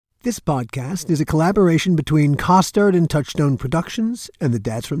This podcast is a collaboration between Costard and Touchstone Productions and the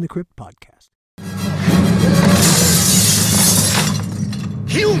Dads from the Crypt podcast.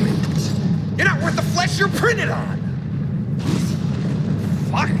 Humans! You're not worth the flesh you're printed on!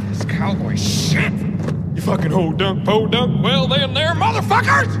 Fuck this cowboy shit! You fucking ho dunk, po dunk, well then there,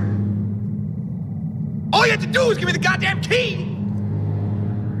 Motherfuckers! All you have to do is give me the goddamn key!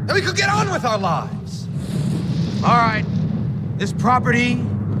 And we could get on with our lives! Alright, this property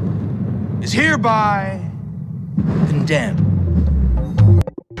is hereby condemned.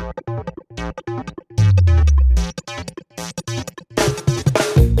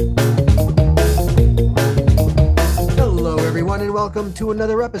 Hello, everyone, and welcome to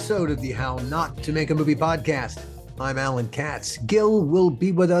another episode of the How Not to Make a Movie podcast. I'm Alan Katz. Gil will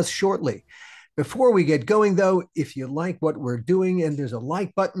be with us shortly. Before we get going, though, if you like what we're doing and there's a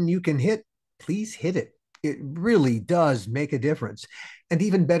like button you can hit, please hit it. It really does make a difference. And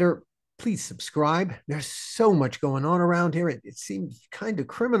even better, please subscribe. There's so much going on around here. It seems kind of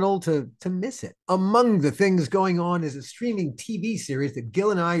criminal to miss it. Among the things going on is a streaming TV series that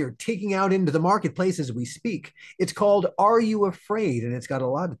Gil and I are taking out into the marketplace as we speak. It's called Are You Afraid? And it's got a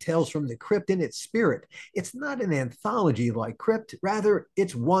lot of tales from the Crypt in its spirit. It's not an anthology like Crypt. Rather,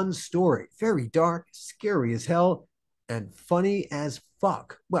 it's one story. Very dark, scary as hell, and funny as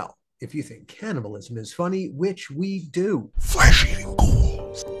fuck. Well, if you think cannibalism is funny, which we do. Flesh-eating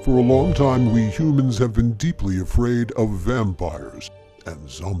ghouls. For a long time, we humans have been deeply afraid of vampires and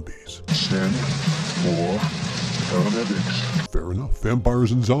zombies. Stand for paramedics. Fair enough,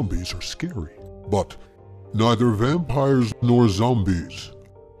 vampires and zombies are scary. But neither vampires nor zombies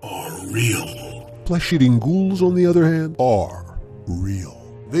Are real. Flesh-eating ghouls, on the other hand, are real.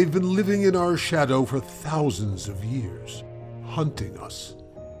 They've been living in our shadow for thousands of years, hunting us,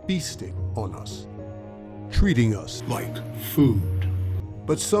 feasting on us, treating us Like food.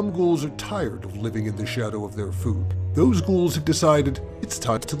 But some ghouls are tired of living in the shadow of their food. Those ghouls have decided it's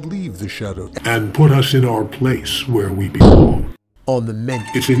time to leave the shadow And put us in our place where we belong. On the menu,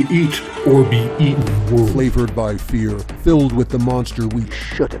 It's an eat or be eaten world. flavored by fear, filled with the monster we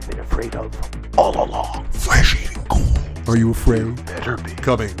should have been afraid of all along. Flesh-eating ghoul. Are you afraid? Better be.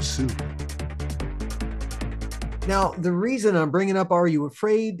 Coming soon. Now, the reason I'm bringing up Are You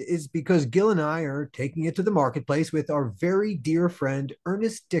Afraid is because Gil and I are taking it to the marketplace with our very dear friend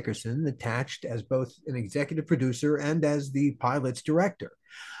Ernest Dickerson, attached as both an executive producer and as the pilot's director.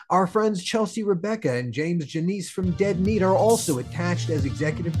 Our friends Chelsea Rebecca and James Janice from Dead Meat are also attached as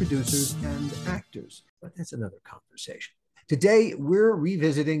executive producers and actors. But that's another conversation. Today, we're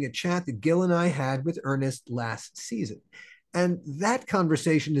revisiting a chat that Gil and I had with Ernest last season. And that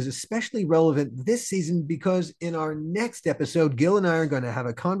conversation is especially relevant this season because in our next episode, Gil and I are going to have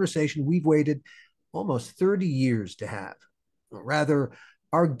a conversation we've waited almost 30 years to have. Or rather,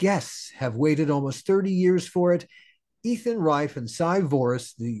 our guests have waited almost 30 years for it. Ethan REIFF and Cy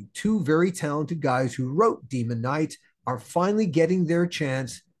VORIS, the two very talented guys who wrote Demon Knight, are finally getting their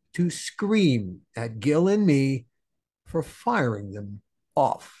chance to scream at Gil and me for firing them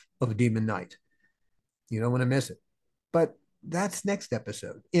off of Demon Knight. You don't want to miss it. But that's next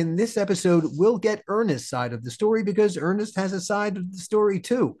episode. In this episode, we'll get Ernest's side of the story because Ernest has a side of the story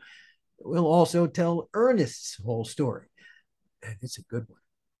too. We'll also tell Ernest's whole story. And it's a good one.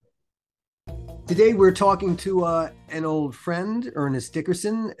 Today, we're talking to an old friend, Ernest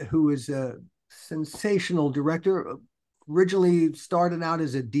Dickerson, who is a sensational director. Originally started out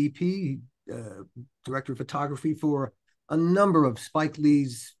as a DP, director of photography for a number of Spike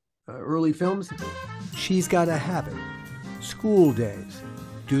Lee's early films. She's Got a Habit, School Days,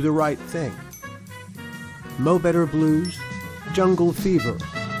 Do the Right Thing, Mo Better Blues, Jungle Fever,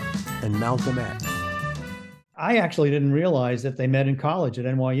 and Malcolm X. I actually didn't realize that they met in college at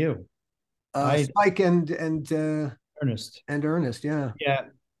NYU. Spike and Ernest. And Ernest, yeah. Yeah.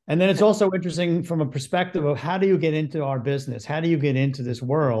 And then it's also interesting from a perspective of how do you get into our business? How do you get into this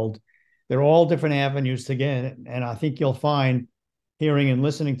world? They're all different avenues to get in. And I think you'll find, hearing and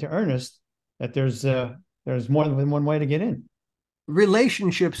listening to Ernest, that there's more than one way to get in.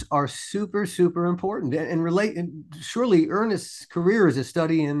 Relationships are super, super important. And surely Ernest's career is a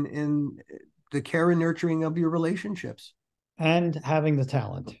study in the care and nurturing of your relationships. And having the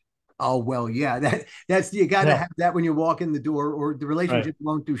talent. Oh, well, yeah, that's you got to have that when you walk in the door, or the relationship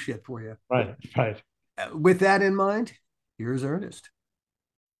won't do shit for you. Right. With that in mind, here's Ernest.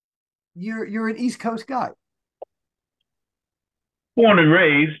 You're an East Coast guy. Born and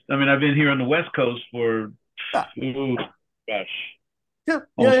raised. I mean, I've been here on the West Coast for, almost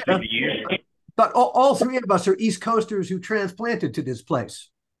 50 years. But all three of us are East Coasters who transplanted to this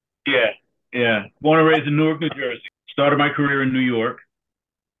place. Yeah. Born and raised in Newark, New Jersey. Started my career in New York.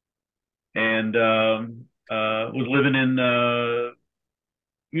 and was living in,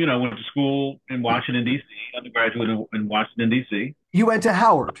 went to school in Washington, D.C., undergraduate in Washington, D.C. You went to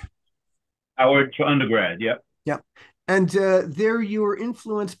Howard. Howard for undergrad, yep. Yep. And there you were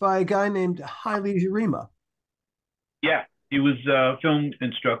influenced by a guy named Haile Gerima. Yeah, he was a film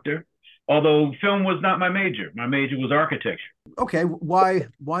instructor, although film was not my major. My major was architecture. Okay, why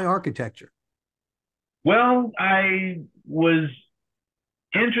architecture? Well, I was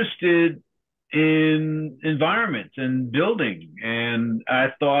interested in environments and building, and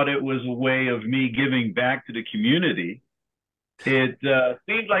I thought it was a way of me giving back to the community. It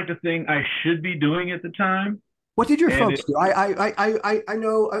seemed like the thing I should be doing at the time. What did your And folks do? I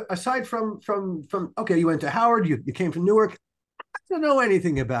know, aside from okay, you went to Howard, you came from Newark. I don't know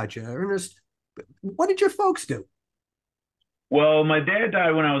anything about you, Ernest. What did your folks do? Well, my dad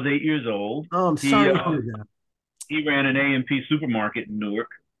died when I was 8 years old. Oh, I'm sorry to hear that. He ran an A&P supermarket in Newark.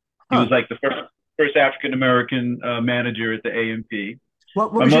 He Huh. was like the first African American manager at the A&P.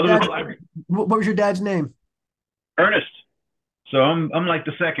 What My was your mother dad's, was what was your dad's name? Ernest, so I'm like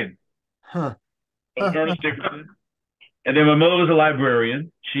the second. Huh. So Ernest Dickerson. And then my mother was a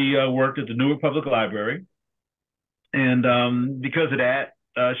librarian. She worked at the Newark Public Library, and because of that,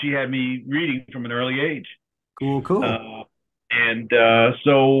 she had me reading from an early age. Cool. So in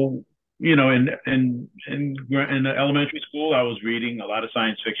the elementary school, I was reading a lot of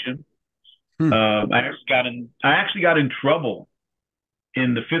science fiction. Hmm. I actually got in trouble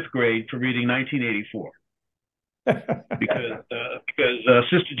in the fifth grade for reading 1984 because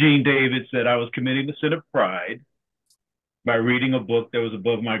Sister Jean David said I was committing the sin of pride by reading a book that was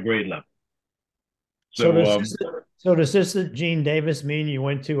above my grade level. So does Sister Jean Davis mean you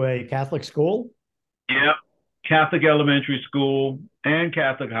went to a Catholic school? Yeah, Catholic elementary school and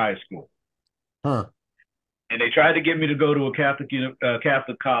Catholic high school. Huh. And they tried to get me to go to a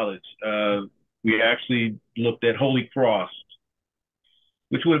Catholic college. We actually looked at Holy Cross,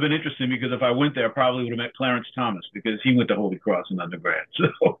 which would have been interesting because if I went there, I probably would have met Clarence Thomas because he went to Holy Cross in undergrad.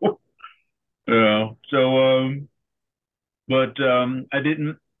 But I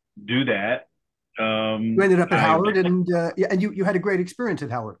didn't do that. You ended up at Howard, and you had a great experience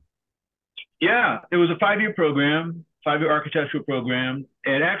at Howard. Yeah, it was a 5-year program, 5-year architectural program.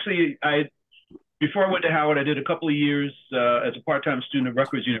 And actually, before I went to Howard, I did a couple of years as a part-time student at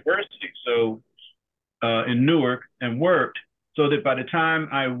Rutgers University, so in Newark, and worked so that by the time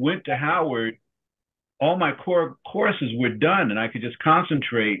I went to Howard, all my core courses were done, and I could just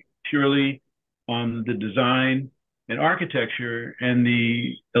concentrate purely on the design and architecture, and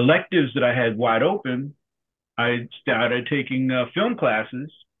the electives that I had wide open. I started taking film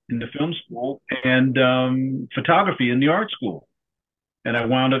classes in the film school and photography in the art school. And I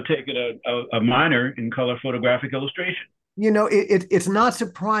wound up taking a minor in color photographic illustration. You know, it's not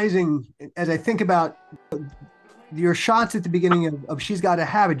surprising as I think about your shots at the beginning of She's Gotta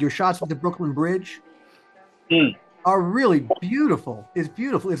Have It, your shots with the Brooklyn Bridge are really beautiful. It's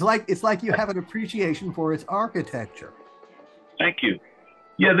beautiful. It's like you have an appreciation for its architecture. Thank you.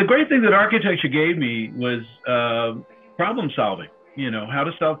 Yeah, the great thing that architecture gave me was problem solving, how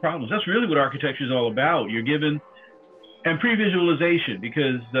to solve problems. That's really what architecture is all about. You're given, and pre-visualization,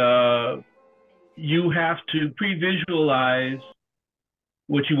 because you have to pre-visualize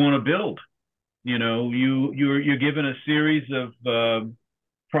what you want to build. You're given a series of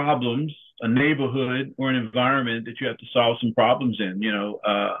problems, a neighborhood or an environment that you have to solve some problems in,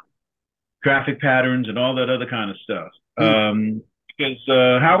 traffic patterns and all that other kind of stuff. Because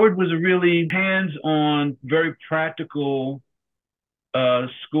Howard was a really hands-on, very practical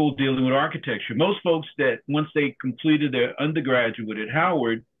school dealing with architecture. Most folks that once they completed their undergraduate at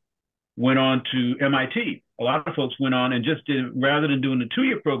Howard went on to MIT. A lot of folks went on and just did, rather than doing the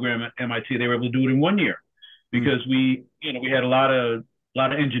 2-year program at MIT, they were able to do it in 1 year because we had a lot of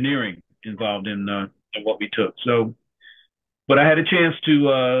engineering involved in what we took. So, but I had a chance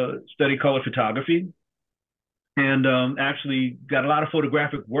to study color photography and actually got a lot of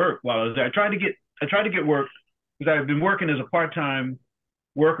photographic work while I was there. I tried to get work because I've been working as a part-time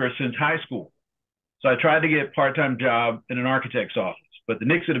worker since high school. So I tried to get a part-time job in an architect's office, but the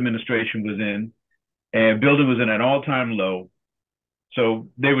Nixon administration was in and building was in an all-time low. So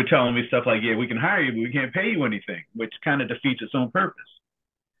they were telling me stuff like, yeah, we can hire you, but we can't pay you anything, which kind of defeats its own purpose.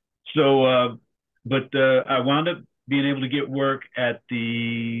 So, I wound up being able to get work at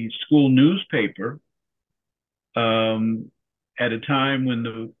the school newspaper at a time when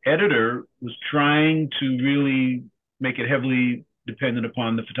the editor was trying to really make it heavily dependent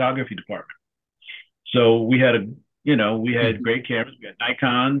upon the photography department. So we had great cameras, we had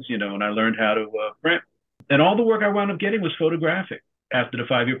Nikons, and I learned how to print. And all the work I wound up getting was photographic. after the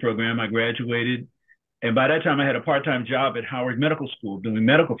 5-year program, I graduated. And by that time, I had a part-time job at Howard Medical School doing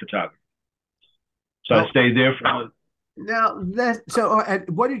medical photography. So I stayed there for. Now that so,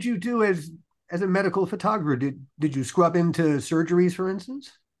 what did you do as a medical photographer? Did you scrub into surgeries, for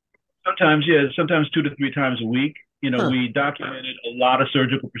instance? Sometimes, yeah, sometimes 2 to 3 times a week. Huh. We documented a lot of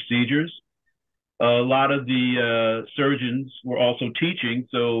surgical procedures. A lot of the surgeons were also teaching,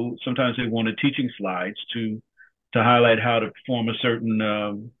 so sometimes they wanted teaching slides to highlight how to perform a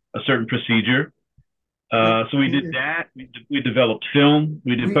certain procedure. So we did that. We developed film.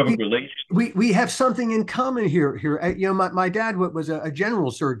 We did public relations. We have something in common here. My dad was a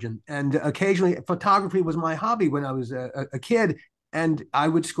general surgeon, and occasionally photography was my hobby when I was a kid, and I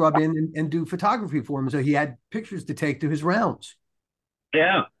would scrub in and do photography for him. So he had pictures to take to his rounds.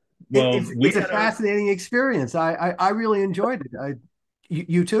 Yeah. Well, it's a fascinating experience. I really enjoyed it.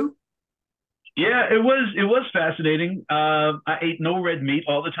 You too? Yeah, it was fascinating. I ate no red meat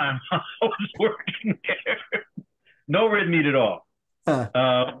all the time while I was working there. No red meat at all.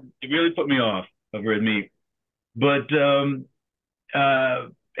 It really put me off of red meat. But and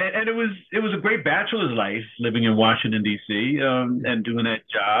it was a great bachelor's life living in Washington D.C. And doing that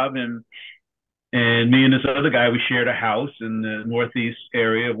job, and me and this other guy, we shared a house in the northeast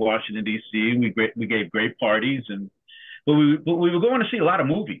area of Washington D.C. We gave great parties, but we were going to see a lot of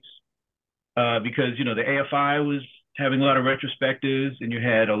movies. Because the AFI was having a lot of retrospectives, and you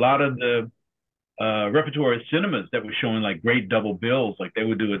had a lot of the repertory cinemas that were showing like great double bills. Like they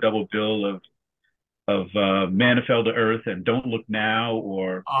would do a double bill of Man Who Fell to Earth and Don't Look Now,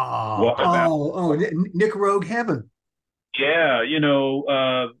 or Nick Rogue Heaven. Yeah,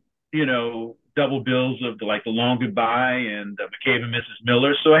 double bills of the Long Goodbye and McCabe and Mrs.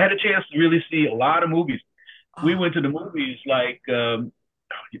 Miller. So I had a chance to really see a lot of movies. We went to the movies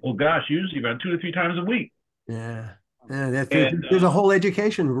usually around 2 to 3 times a week. Yeah, there's a whole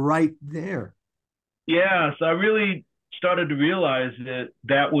education right there. Yeah, so I really started to realize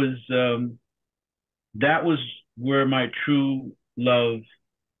that was where my true love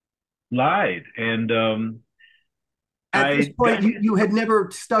lied. And at this point, you had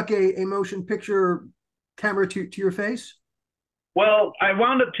never stuck a motion picture camera to your face? Well, I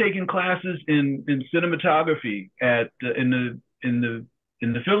wound up taking classes in cinematography in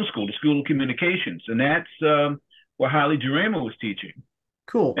the film school, the School of Communications, and that's where Holly Jarema was teaching.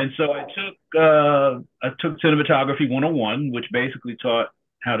 Cool. And so I took cinematography 101, which basically taught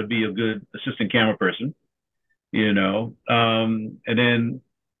how to be a good assistant camera person,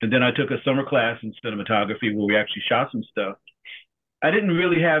 and then I took a summer class in cinematography where we actually shot some stuff. I didn't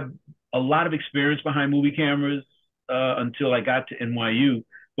really have a lot of experience behind movie cameras until I got to NYU.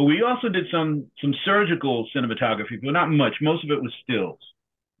 But we also did some surgical cinematography, but not much. Most of it was stills.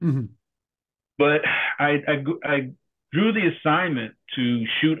 Mm-hmm. But I drew the assignment to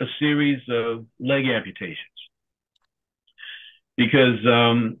shoot a series of leg amputations because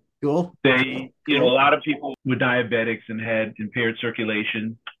cool. A lot of people were diabetics and had impaired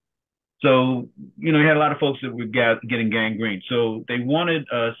circulation. So, you had a lot of folks that were getting gangrene. So they wanted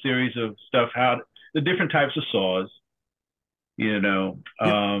a series of stuff, the different types of saws,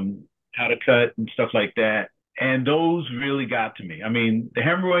 how to cut and stuff like that. And those really got to me. I mean, the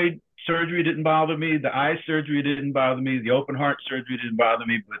hemorrhoid surgery didn't bother me. The eye surgery didn't bother me. The open heart surgery didn't bother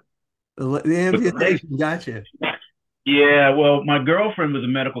me. But the amputation gotcha. Yeah, well, my girlfriend was a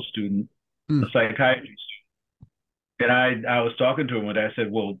medical student, a psychiatry student. And I was talking to her one day. I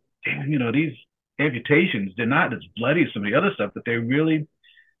said, well, damn, these amputations, they're not as bloody as some of the other stuff, but they're really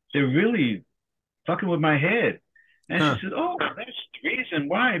fucking with my head. And she said, oh, that's the reason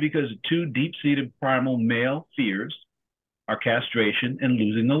why, because 2 deep-seated primal male fears are castration and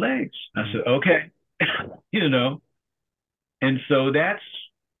losing the legs. I said, okay, and so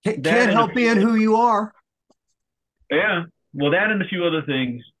can't help being who you are. Yeah, well, that and a few other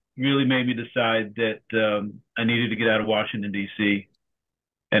things really made me decide that I needed to get out of Washington, D.C.,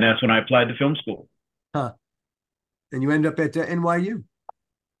 and that's when I applied to film school. And you end up at NYU.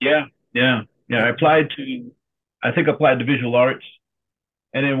 Yeah. I applied to visual arts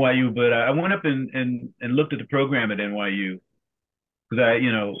at NYU, but I went up and looked at the program at NYU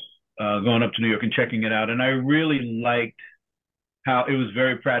because going up to New York and checking it out, and I really liked how it was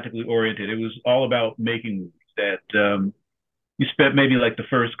very practically oriented. It was all about making movies. That you spent maybe like the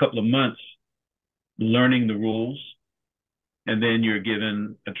first couple of months learning the rules, and then you're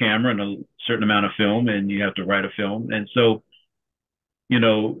given a camera and a certain amount of film, and you have to write a film. And so, it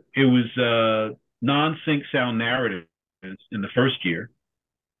was non-sync sound narratives in the first year.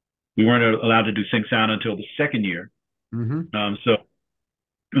 We weren't allowed to do sync sound until the second year. Mm-hmm. So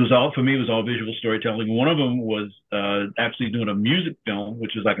it was all, for me, it was all visual storytelling. One of them was actually doing a music film,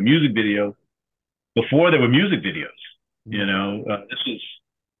 which was like a music video before there were music videos. You know, this was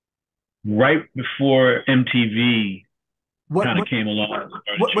right before MTV kind of came along.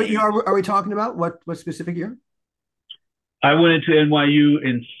 What year are we talking about? What specific year? I went into NYU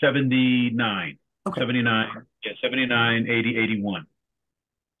in 79. Okay. 79, yeah, 79, 80, 81.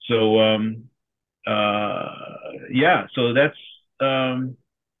 So, yeah, so that's how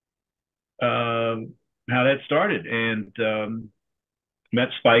that started. And met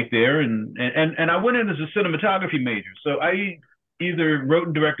Spike there. And I went in as a cinematography major. So I either wrote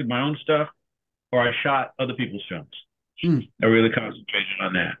and directed my own stuff or I shot other people's films. I really concentrated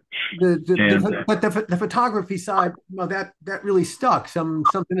on that. But the photography side, well, that really stuck.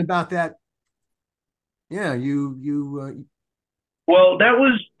 Something about that. Yeah, well, that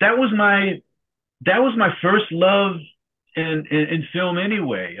was my first love in film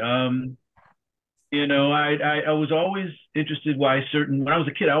anyway. You know, I was always interested why when I was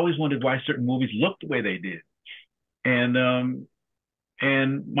a kid, I always wondered why certain movies looked the way they did. And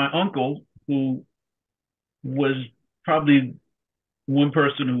my uncle, who was probably one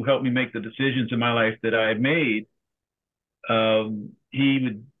person who helped me make the decisions in my life that I made, he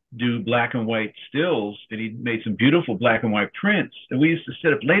would do black and white stills, and he made some beautiful black and white prints. And we used to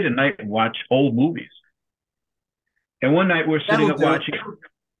sit up late at night and watch old movies. And one night we're sitting up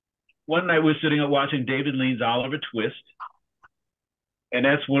watching David Lean's Oliver Twist. And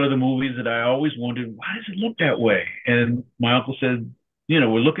that's one of the movies that I always wondered, why does it look that way? And my uncle said, you know,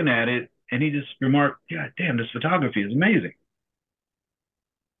 we're looking at it, and he just remarked, God damn, this photography is amazing.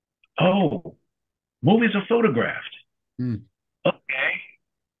 Oh, movies are photographed. Okay.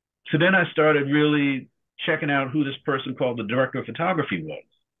 So then I started really checking out who this person called the director of photography was,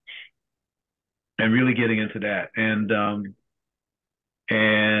 and really getting into that. And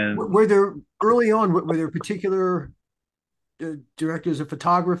were there early on, were there particular directors of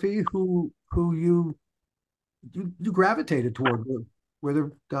photography who you gravitated toward? Were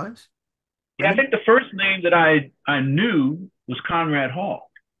there guys? Yeah, I think the first name that I knew was Conrad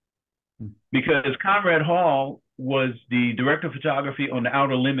Hall, because Conrad Hall was the director of photography on the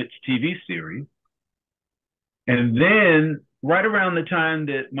Outer Limits TV series. And then right around the time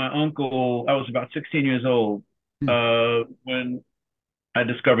that my uncle, I was about 16 years old, when I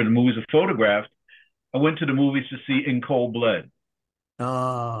discovered the movies were photographed, I went to the movies to see In Cold Blood.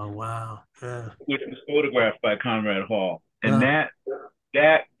 Oh, wow. Yeah. Which was photographed by Conrad Hall. And that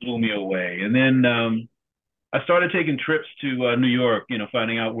blew me away. And then I started taking trips to New York, you know,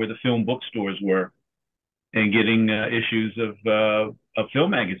 finding out where the film bookstores were and getting issues of film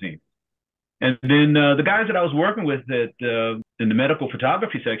magazine. And then the guys that I was working with in the medical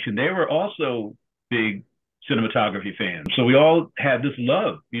photography section, they were also big cinematography fans. So we all had this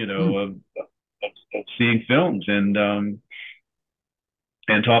love, you know, of seeing films and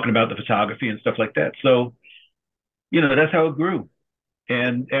talking about the photography and stuff like that. So, you know, that's how it grew.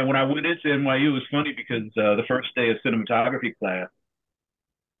 And when I went into NYU, it was funny because the first day of cinematography class,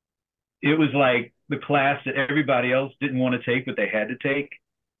 it was like the class that everybody else didn't want to take, but they had to take.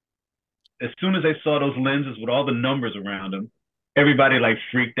 As soon as they saw those lenses with all the numbers around them, everybody like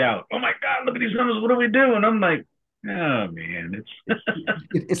freaked out. Oh my God, look at these numbers. What do we do? And I'm like, oh man,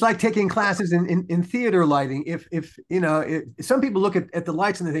 it's like taking classes in theater lighting. If you know, some people look at the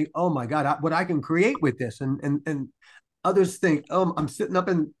lights and they think, oh my God, what I can create with this, and others think, oh, I'm sitting up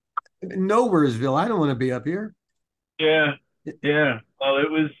in Nowheresville. I don't want to be up here. Yeah. Well,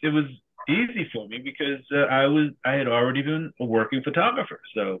 it was easy for me because I had already been a working photographer.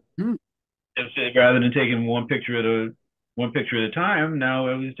 So rather than taking one picture at a time, now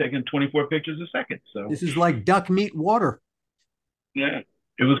I was taking 24 pictures a second. So this is like duck meat water. Yeah,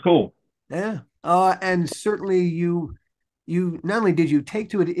 it was cool. Yeah. And certainly you not only did you take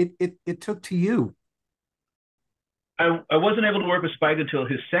to it, it took to you. I wasn't able to work with Spike until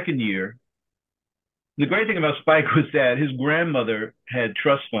his second year. The great thing about Spike was that his grandmother had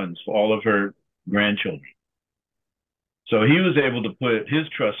trust funds for all of her grandchildren. So he was able to put his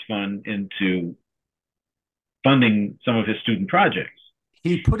trust fund into funding some of his student projects.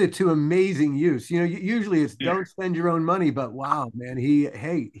 He put it to amazing use. You know, usually it's don't spend your own money, but wow, man, it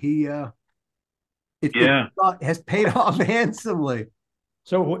has paid off handsomely.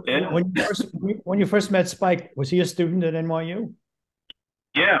 So when you first met Spike, was he a student at NYU?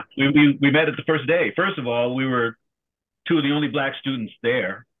 Yeah, we met at the first day. First of all, we were two of the only Black students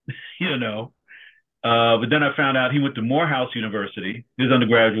there, you know. But then I found out he went to Morehouse University. His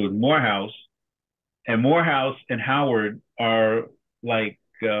undergraduate was Morehouse. And Morehouse and Howard are like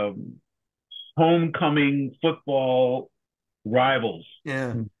homecoming football rivals,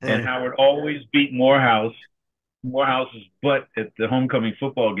 Yeah. and Howard always beat Morehouse's butt at the homecoming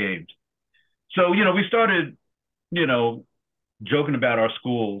football games. So, we started, you know, joking about our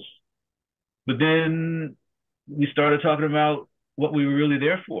schools, but then we started talking about what we were really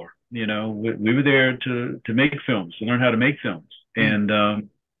there for. We were there to make films, to learn how to make films. And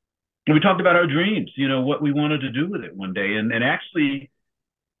we talked about our dreams, what we wanted to do with it one day. And actually,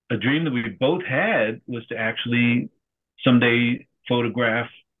 a dream that we both had was to actually someday photograph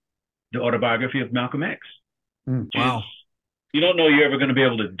the autobiography of Malcolm X. Wow. You don't know you're ever going to be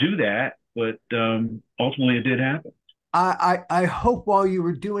able to do that, but ultimately it did happen. I hope while you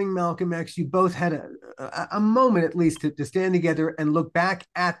were doing Malcolm X, you both had a moment at least to stand together and look back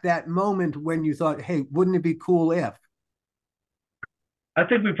at that moment when you thought, hey, wouldn't it be cool if? I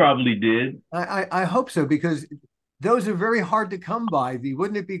think we probably did. I hope so, because those are very hard to come by. The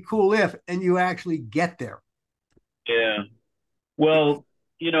wouldn't it be cool if, and you actually get there. Yeah. Well,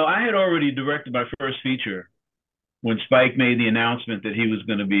 I had already directed my first feature when Spike made the announcement that he was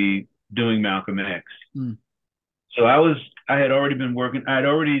going to be doing Malcolm X. So I had already been working. I had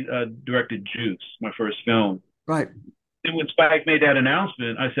already directed Juice, my first film. Right. And when Spike made that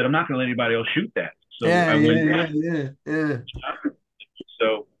announcement, I said, I'm not going to let anybody else shoot that. So yeah, I went. Yeah.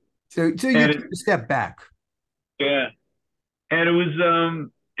 So you took a step back. Yeah, and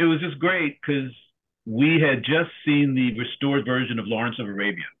it was just great because we had just seen the restored version of Lawrence of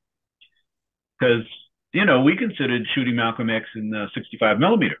Arabia. Because we considered shooting Malcolm X in 65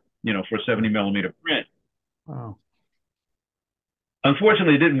 millimeter, for a 70 millimeter print. Wow.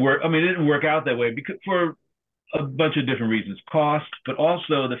 Unfortunately, it didn't work. I mean, it didn't work out that way because for a bunch of different reasons, cost, but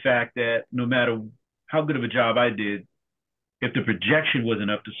also the fact that no matter how good of a job I did, if the projection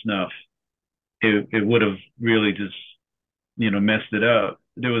wasn't up to snuff, it would have really just, messed it up.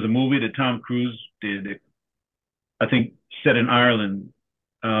 There was a movie that Tom Cruise did, I think set in Ireland.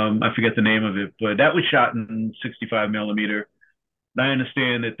 I forget the name of it, but that was shot in 65 millimeter. I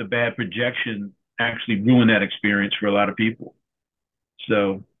understand that the bad projection actually ruined that experience for a lot of people.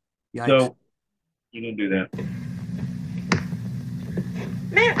 So you don't do that.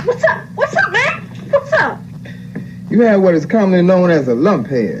 Man, what's up? What's up, man? What's up? You have what is commonly known as a lump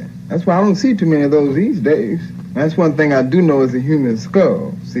head. That's why I don't see too many of those these days. That's one thing I do know is the human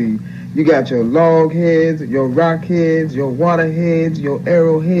skull. See, you got your log heads, your rock heads, your water heads, your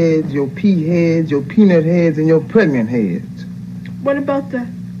arrow heads, your pea heads, your peanut heads, and your pregnant heads. What about the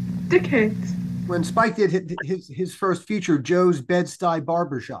dickheads? When Spike did his first feature, Joe's Bed-Stuy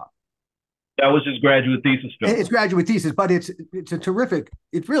Barbershop. That was his graduate thesis film. It's graduate thesis, but it's a terrific.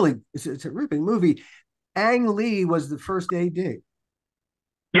 It's a terrific movie. Ang Lee was the first AD.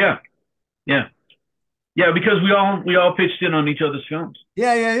 Yeah, because we all pitched in on each other's films.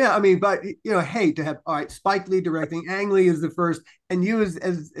 Yeah. I mean, but hey, to have Spike Lee directing, Ang Lee is the first, and you as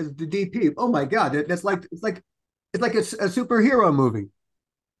the DP. Oh my God, it's like a superhero movie.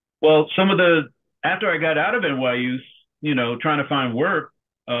 Well, after I got out of NYU, trying to find work,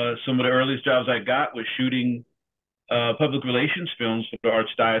 some of the earliest jobs I got was shooting public relations films for the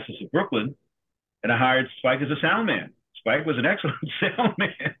Archdiocese of Brooklyn, and I hired Spike as a sound man. Spike was an excellent sound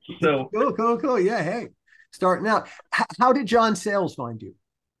man. So cool. Yeah, hey, starting out. How did John Sayles find you?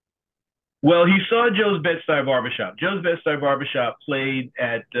 Well, he saw Joe's Bed-Stuy Barbershop. Joe's Bed-Stuy Barbershop played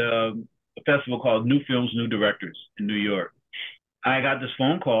at a festival called New Films, New Directors in New York. I got this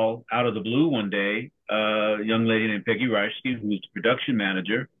phone call out of the blue one day. A young lady named Peggy Reisky, who was the production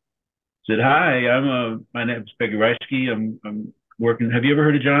manager, said, "Hi, my name is Peggy Reisky. I'm working. Have you ever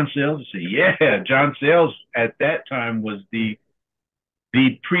heard of John Sayles?" I said, "Yeah." John Sayles at that time was the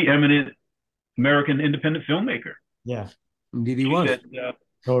preeminent American independent filmmaker. Yeah, indeed he was. Said,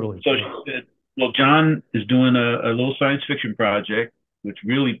 totally. So she said, "Well, John is doing a little science fiction project, which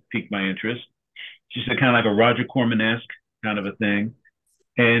really piqued my interest." She said, kind of like a Roger Corman-esque kind of a thing,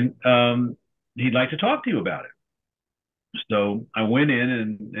 and he'd like to talk to you about it. So I went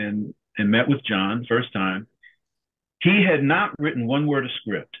in and met with John first time. He had not written one word of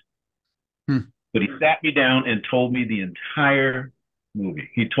script, but he sat me down and told me the entire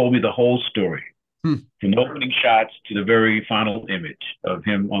movie. He told me the whole story, from the opening shots to the very final image of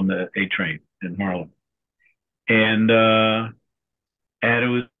him on the A train in Harlem, and it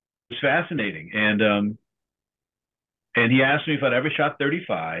was fascinating. And he asked me if I'd ever shot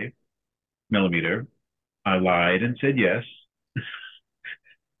 35 millimeter. I lied and said yes.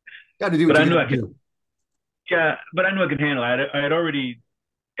 Got to do what but you I knew I could could. do. Yeah, but I knew I could handle it. I had already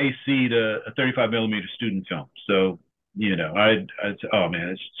AC'd a 35 millimeter student film, so I'd say, oh man,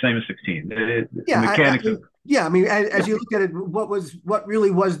 it's same as 16. The mechanics of Yeah, I mean, as you look at it, what really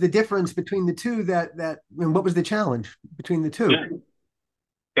was the difference between the two? And what was the challenge between the two? Yeah.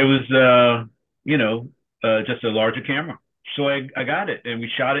 It was, just a larger camera. So I got it, and we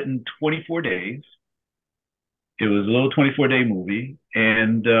shot it in 24 days. It was a little 24-day movie,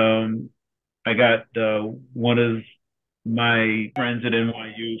 and I got one of my friends at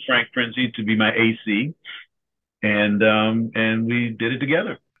NYU, Frank Prinzi, to be my AC, and we did it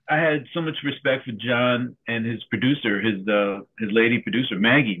together. I had so much respect for John and his producer, his lady producer,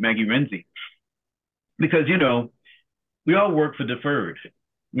 Maggie Renzi, because we all work for deferred.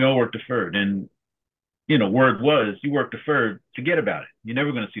 We all work deferred, and word was you work deferred, forget about it. You're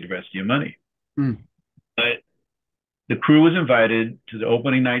never going to see the rest of your money. Mm. But the crew was invited to the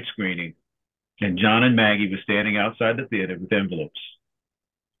opening night screening, and John and Maggie were standing outside the theater with envelopes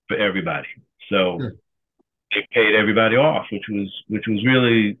for everybody. So they paid everybody off, which was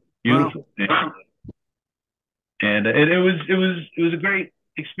really beautiful. Wow. And it was a great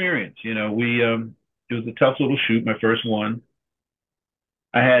experience. It was a tough little shoot, my first one.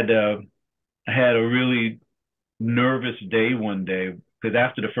 I had a really nervous day one day, because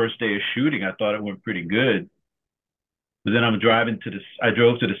after the first day of shooting, I thought it went pretty good. But then I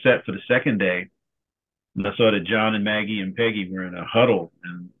drove to the set for the second day, and I saw that John and Maggie and Peggy were in a huddle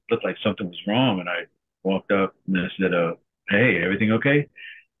and looked like something was wrong. And I walked up and I said, "Hey, everything okay?"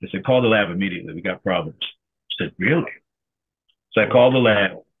 They said, "Call the lab immediately. We got problems." I said, "Really?" So I called the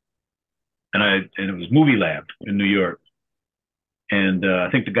lab, and it was Movie Lab in New York. And I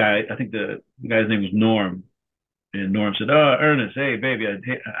think the guy's name was Norm. And Norm said, "Oh, Ernest, hey, baby, I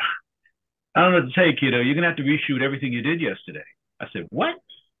don't know what to tell you, kiddo. You're going to have to reshoot everything you did yesterday." I said, "What?"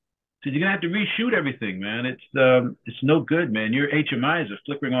 He said, "You're going to have to reshoot everything, man. It's no good, man. Your HMIs are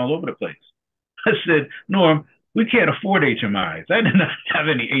flickering all over the place." I said, "Norm, we can't afford HMIs. I did not have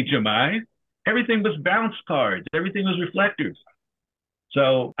any HMIs. Everything was bounce cards. Everything was reflectors."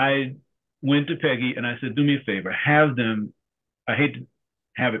 So I went to Peggy and I said, "Do me a favor. Have them, I hate to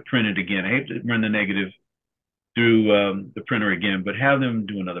have it printed again. I hate to run the negative through the printer again, but have them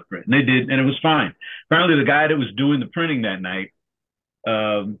do another print." And they did, and it was fine. Apparently the guy that was doing the printing that night, I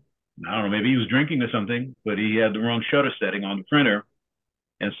don't know, maybe he was drinking or something, but he had the wrong shutter setting on the printer.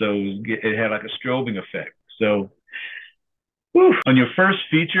 And so it had like a strobing effect. So on your first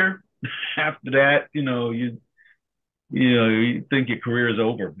feature, after that, you think your career is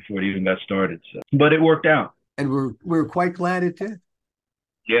over before it even got started. So, but it worked out. And we're quite glad it did.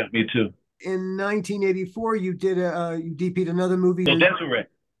 Yeah, me too. In 1984, you DP'd another movie. Oh, Desiree.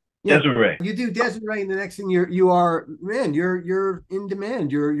 Yeah, Desiree. You do Desiree, and the next thing you're in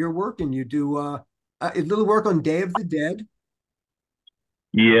demand. You're working. You do a little work on Day of the Dead.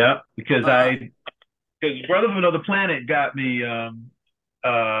 Yeah, because Brother from Another Planet got me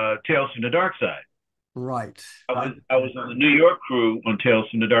Tales from the Dark Side. Right. I was on the New York crew on Tales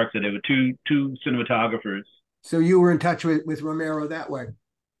from the Dark Side. There were two cinematographers. So you were in touch with Romero that way.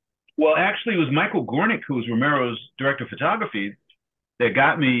 Well, actually, it was Michael Gornick, who was Romero's director of photography, that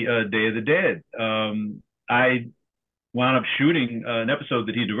got me Day of the Dead. I wound up shooting an episode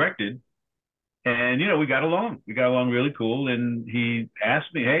that he directed, and we got along. We got along really cool. And he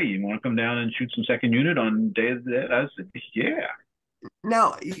asked me, "Hey, you want to come down and shoot some second unit on Day of the Dead?" I said, "Yeah."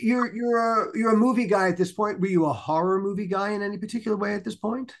 Now you're a movie guy at this point. Were you a horror movie guy in any particular way at this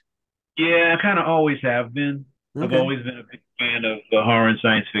point? Yeah, I kind of always have been. Okay. I've always been a big fan of horror and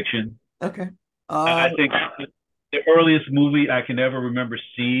science fiction. Okay. I think the earliest movie I can ever remember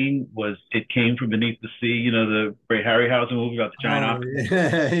seeing was It Came From Beneath the Sea, the Ray Harryhausen movie about the giant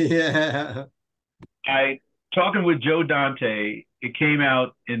octopus. Yeah. Talking with Joe Dante, it came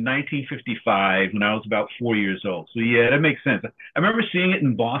out in 1955 when I was about 4 years old. So yeah, that makes sense. I remember seeing it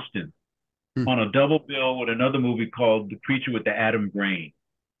in Boston on a double bill with another movie called The Creature with the Atom Brain.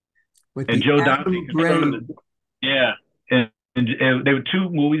 And Joe Dante. Yeah. And there were two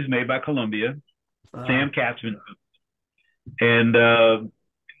movies made by Columbia, Sam Katzman. And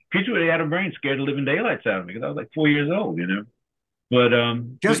Creature with the Atom Brain scared the living daylights out of me because I was like 4 years old, But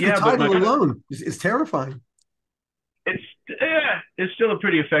the title alone is terrifying. It's still a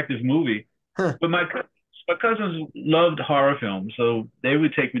pretty effective movie. Huh. But my cousins loved horror films, so they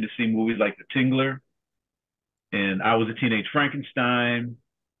would take me to see movies like The Tingler, and I Was a Teenage Frankenstein.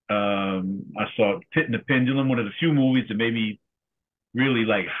 I saw Pit and the Pendulum, one of the few movies that made me really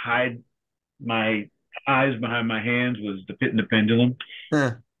like hide my eyes behind my hands was The Pit and the Pendulum.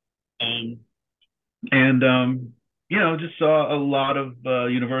 Huh. Just saw a lot of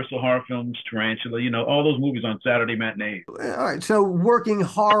Universal horror films, Tarantula, all those movies on Saturday matinees. All right. So working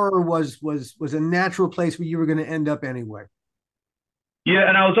horror was a natural place where you were going to end up anyway. Yeah,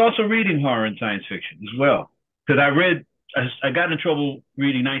 and I was also reading horror and science fiction as well because I got in trouble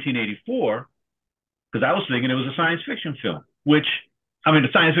reading 1984 because I was thinking it was a science fiction film, which I mean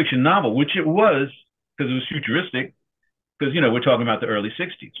a science fiction novel, which it was because it was futuristic. Because we're talking about the early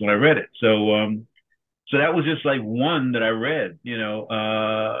 '60s when I read it, so that was just like one that I read,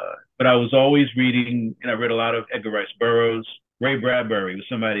 but I was always reading, and I read a lot of Edgar Rice Burroughs. Ray Bradbury was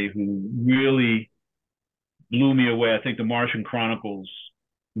somebody who really blew me away. I think the Martian Chronicles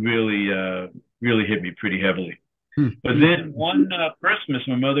really hit me pretty heavily. But then one Christmas,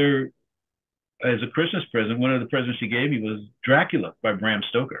 my mother, as a Christmas present, one of the presents she gave me was Dracula by Bram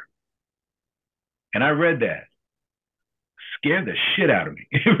Stoker. And I read that. Scared the shit out of me.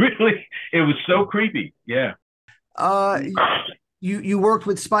 It was so creepy. Yeah. You worked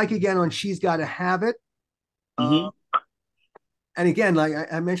with Spike again on She's Gotta Have It. And again, like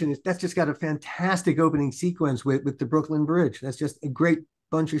I mentioned, that's just got a fantastic opening sequence with the Brooklyn Bridge. That's just a great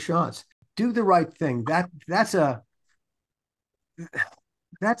bunch of shots. Do the Right Thing. That's a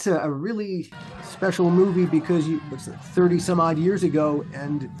really special movie because it's 30 some odd years ago,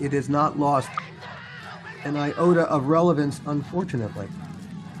 and it is not lost an iota of relevance, unfortunately.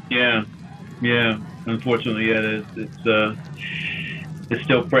 Yeah. Unfortunately, yeah, it's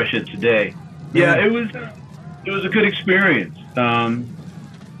still prescient today. Yeah, it was a good experience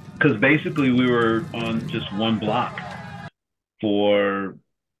because basically we were on just one block for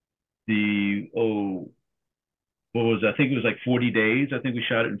what was it? I think it was like 40 days. I think we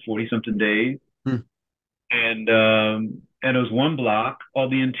shot it in 40 something days. And it was one block. All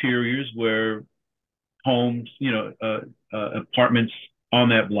the interiors were homes, apartments on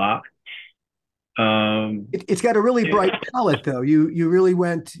that block. It's got a really bright palette, though. You really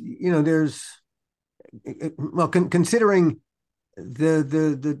went, there's, considering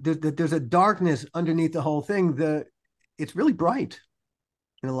there's a darkness underneath the whole thing. It's really bright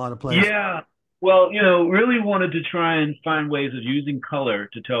in a lot of places. Yeah. Well, really wanted to try and find ways of using color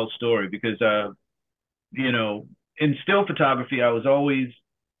to tell a story because, in still photography, I was always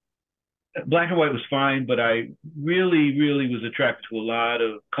black and white was fine, but I really was attracted to a lot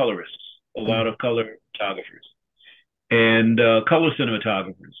of colorists, a lot of color photographers, and color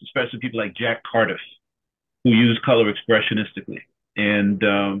cinematographers, especially people like Jack Cardiff, who use color expressionistically, and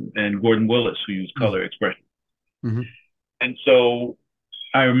Gordon Willis, who used color expression. And so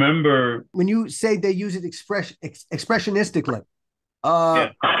I remember when you say they use it expressionistically.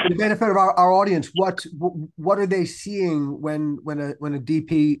 For the benefit of our audience, what are they seeing when a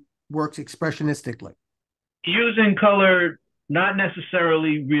DP works expressionistically? Using color, not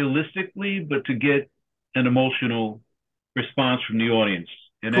necessarily realistically, but to get an emotional response from the audience,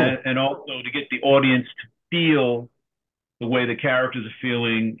 and also to get the audience to feel the way the characters are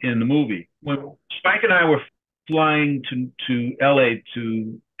feeling in the movie. When Spike and I were flying to LA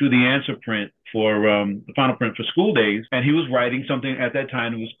to do the answer print for the final print for School Days, and he was writing something at that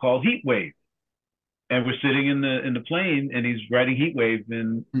time that was called Heat Wave. And we're sitting in the plane, and he's writing Heat Wave,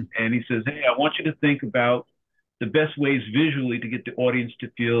 and he says, "Hey, I want you to think about the best ways visually to get the audience to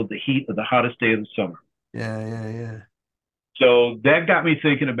feel the heat of the hottest day of the summer." Yeah. So that got me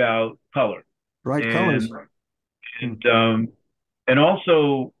thinking about color, bright colors, and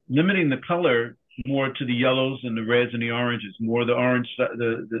also limiting the color more to the yellows and the reds and the oranges, more the orange,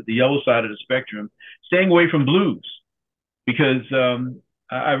 the yellow side of the spectrum, staying away from blues, because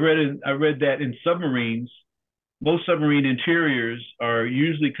I read that in submarines, most submarine interiors are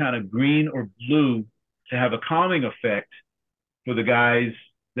usually kind of green or blue to have a calming effect for the guys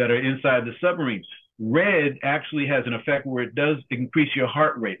that are inside the submarine. Red actually has an effect where it does increase your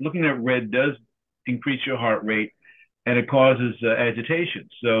heart rate. Looking at red does increase your heart rate, and it causes agitation.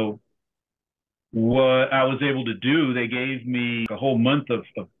 So what I was able to do, they gave me a whole month of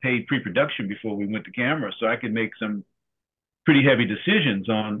paid pre-production before we went to camera, so I could make some pretty heavy decisions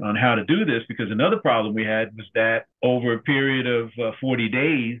on how to do this, because another problem we had was that over a period of 40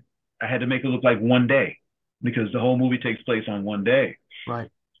 days, I had to make it look like one day, because the whole movie takes place on one day. Right.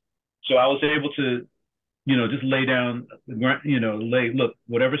 So I was able to, just lay down, look,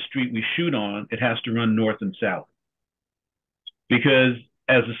 whatever street we shoot on, it has to run north and south. Because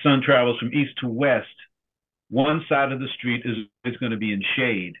as the sun travels from east to west, one side of the street is going to be in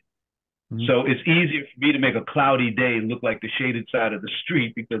shade. So it's easier for me to make a cloudy day look like the shaded side of the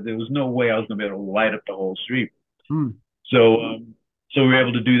street, because there was no way I was going to be able to light up the whole street. So we were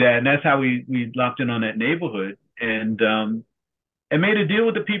able to do that, and that's how we locked in on that neighborhood, and made a deal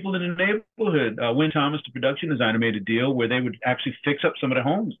with the people in the neighborhood. Wynn Thomas, the production designer, made a deal where they would actually fix up some of the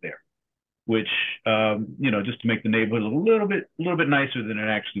homes there, which just to make the neighborhood a little bit nicer than it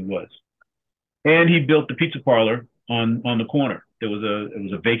actually was. And he built the pizza parlor on the corner. It was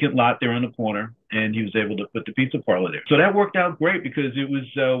a vacant lot there on the corner, and he was able to put the pizza parlor there. So that worked out great because it was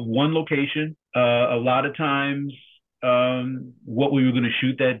one location. A lot of times, what we were going to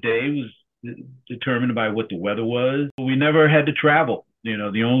shoot that day was determined by what the weather was. We never had to travel. You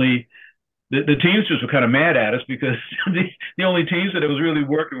know, the Teamsters were kind of mad at us because the only Teamster that was really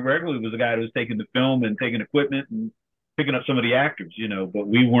working regularly was the guy who was taking the film and taking equipment and picking up some of the actors, you know, but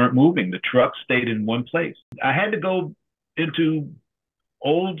we weren't moving. The truck stayed in one place. I had to go into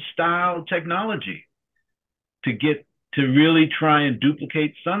old style technology to get to really try and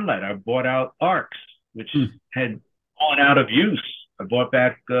duplicate sunlight. I bought out arcs, which had fallen out of use. I bought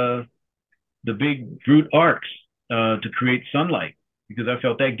back the big brute arcs to create sunlight because I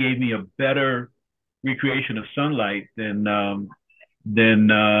felt that gave me a better recreation of sunlight than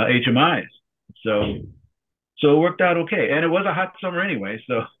HMIs. So it worked out okay, and it was a hot summer anyway,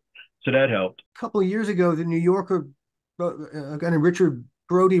 so that helped. A couple of years ago, the New Yorker, a guy named Richard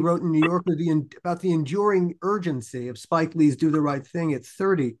Brody wrote in New Yorker about the enduring urgency of Spike Lee's "Do the Right Thing" at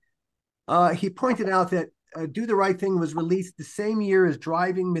 30. He pointed out that "Do the Right Thing" was released the same year as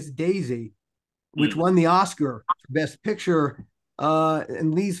Driving Miss Daisy, which won the Oscar for Best Picture,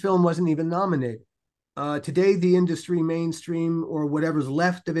 and Lee's film wasn't even nominated. Today, the industry mainstream, or whatever's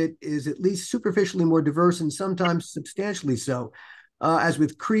left of it, is at least superficially more diverse and sometimes substantially so, as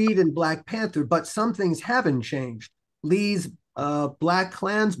with Creed and Black Panther. But some things haven't changed. Lee's Black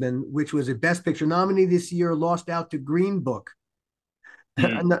Klansman, which was a Best Picture nominee this year, lost out to Green Book.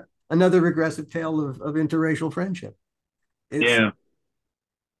 Another regressive tale of interracial friendship. Yeah,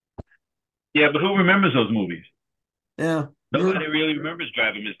 but who remembers those movies? Yeah. Nobody really remembers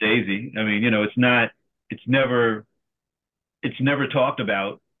Driving Miss Daisy. I mean, you know, it's never talked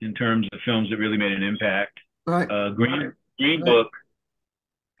about in terms of films that really made an impact. Right. Green Book,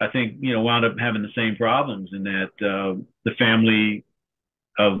 I think, you know, wound up having the same problems in that the family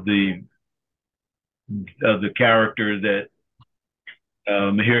of the character that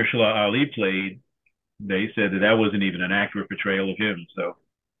Mahershala Ali played, they said that wasn't even an accurate portrayal of him. So,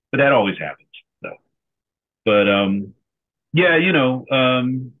 but that always happens. So, but yeah, you know,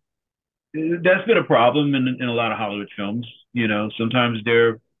 that's been a problem in a lot of Hollywood films. You know, sometimes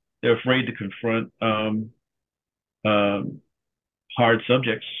they're afraid to confront hard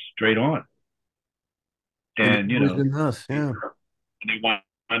subjects straight on, and you know, they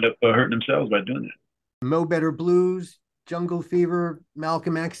wind up hurting themselves by doing that. Mo Better Blues, Jungle Fever,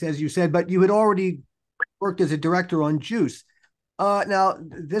 Malcolm X, as you said, but you had already worked as a director on Juice. Now,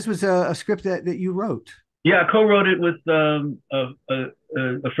 this was a script that you wrote. Yeah, I co-wrote it with a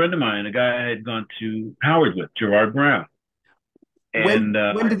friend of mine, a guy I had gone to Howard with, Gerard Brown. And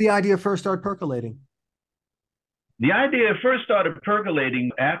when did the idea first start percolating? The idea first started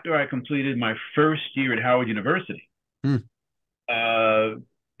percolating after I completed my first year at Howard University. Because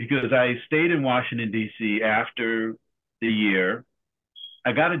I stayed in Washington, D.C. after the year.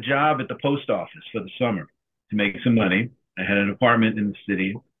 I got a job at the post office for the summer to make some money. I had an apartment in the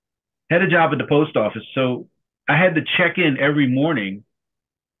city. Had a job at the post office, so I had to check in every morning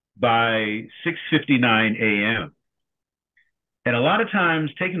by 6:59 a.m. And a lot of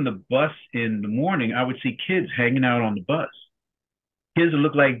times taking the bus in the morning, I would see kids hanging out on the bus. Kids that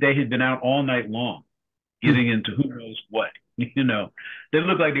looked like they had been out all night long, getting into who knows what. You know, they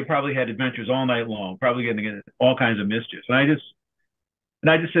looked like they probably had adventures all night long, probably getting into all kinds of mischief. And I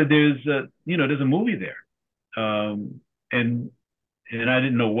just said, there's a movie there, and I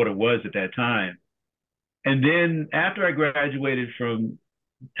didn't know what it was at that time. And then after I got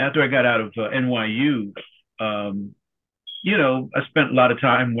out of NYU, you know, I spent a lot of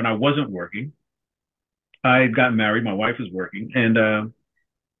time when I wasn't working. I got married, my wife was working, and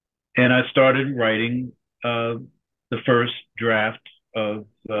I started writing the first draft of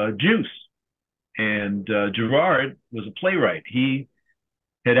Juice. And Gerard was a playwright. He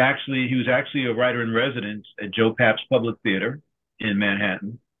was actually a writer in residence at Joe Papp's Public Theater in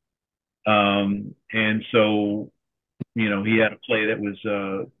Manhattan. And so, you know, he had a play that was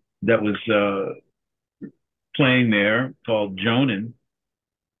playing there called Jonan.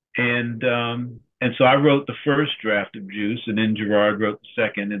 And so I wrote the first draft of Juice, and then Gerard wrote the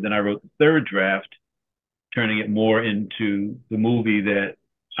second, and then I wrote the third draft, turning it more into the movie that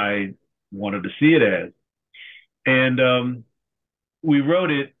I wanted to see it as. And we wrote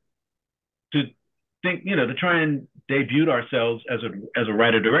it to think, you know, to try and debut ourselves as a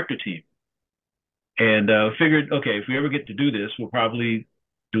writer-director team. And figured, okay, if we ever get to do this, we'll probably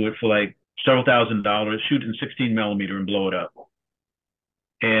do it for like several $1,000s, shoot in 16 millimeter and blow it up.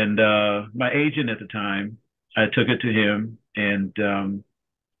 And my agent at the time, I took it to him, and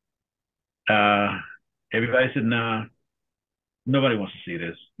Everybody said, nah, nobody wants to see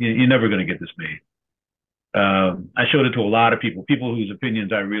this. You're never going to get this made. I showed it to a lot of people whose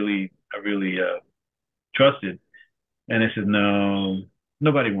opinions I really trusted. And they said, no,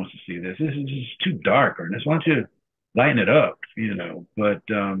 nobody wants to see this. This is just too dark, Ernest. Why don't you lighten it up, you know? But,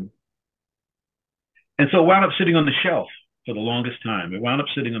 and so it wound up sitting on the shelf for the longest time. It wound up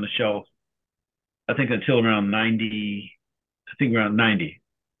sitting on the shelf, I think, until around 90, I think around 90.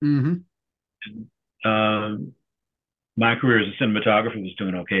 Mm-hmm. My career as a cinematographer was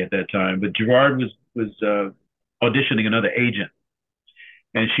doing okay at that time, but Gerard was auditioning another agent,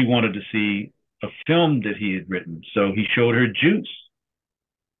 and she wanted to see a film that he had written. So he showed her Juice,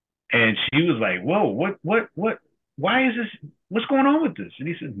 and she was like, "Whoa, what? Why is this? What's going on with this?" And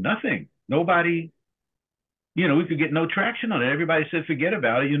he said, "Nothing. Nobody. You know, we could get no traction on it. Everybody said, forget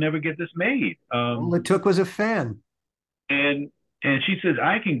about it. You'll never get this made." All it took was a fan. And she says,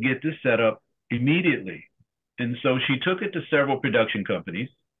 "I can get this set up immediately." And so she took it to several production companies.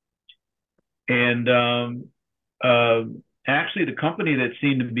 And actually, the company that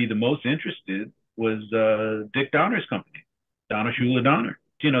seemed to be the most interested was Dick Donner's company, Donner Schuler Donner.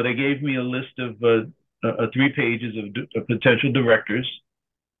 You know, they gave me a list of 3 pages of potential directors.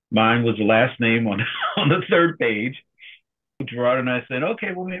 Mine was the last name on the 3rd page. Gerard and I said,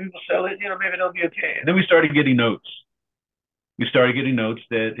 okay, well, maybe we'll sell it. You know, maybe it'll be okay. And then we started getting notes. We started getting notes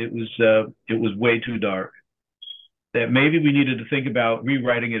that it was way too dark, that maybe we needed to think about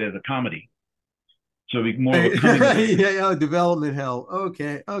rewriting it as a comedy. So we more of a comedy. Yeah, development hell.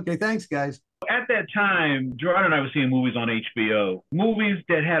 Okay, thanks, guys. At that time, Gerard and I were seeing movies on HBO, movies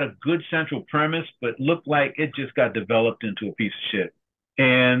that had a good central premise, but looked like it just got developed into a piece of shit.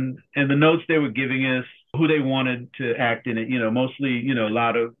 And the notes they were giving us, who they wanted to act in it, you know, mostly, you know, a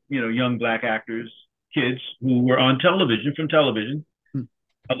lot of, you know, young Black actors, kids who were on television, from television.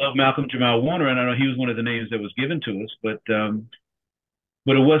 I love Malcolm Jamal Warner, and I know he was one of the names that was given to us, but it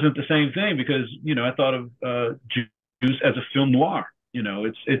wasn't the same thing, because, you know, I thought of Juice as a film noir. You know,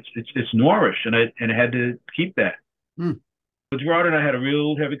 it's noirish, and it had to keep that. But Gerard and I had a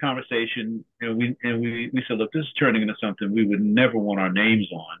real heavy conversation, and we said, look, this is turning into something we would never want our names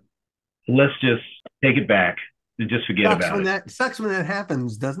on. Let's just take it back and just forget about it. Sucks when that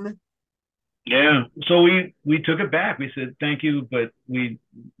happens, doesn't it? Yeah. So we took it back. We said, thank you, but we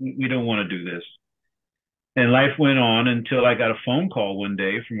don't want to do this. And life went on until I got a phone call one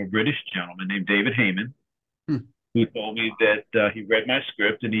day from a British gentleman named David Heyman, who told me that he read my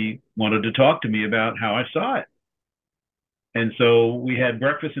script and he wanted to talk to me about how I saw it. And so we had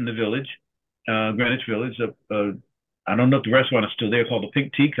breakfast in the village, Greenwich Village. I don't know if the restaurant is still there, called the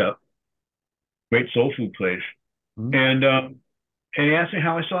Pink Teacup. Great soul food place. And he asked me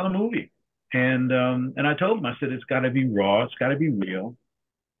how I saw the movie. And I told him, I said, it's got to be raw. It's got to be real.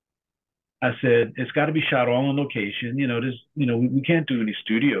 I said, it's got to be shot all on location. You know, we can't do any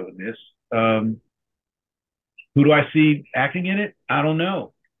studio in this. Who do I see acting in it? I don't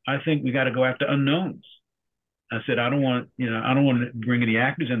know. I think we got to go after unknowns. I said, I don't want to bring any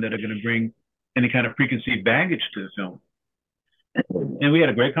actors in that are going to bring any kind of preconceived baggage to the film. And we had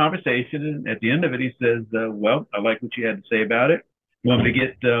a great conversation. And at the end of it, he says, well, I like what you had to say about it. You want me to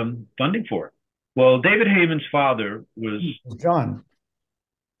get funding for it? Well, David Heyman's father was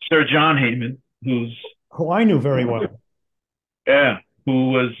Sir John Heyman, who I knew very well. Yeah,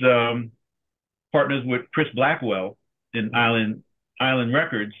 who was partners with Chris Blackwell in Island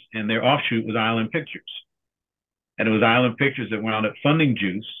Records, and their offshoot was Island Pictures. And it was Island Pictures that wound up funding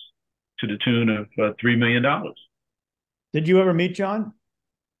Juice to the tune of $3 million. Did you ever meet John?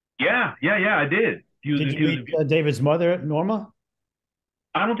 Yeah, I did. Did you meet David's mother, Norma?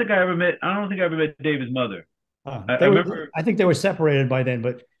 I don't think I ever met David's mother. I think they were separated by then,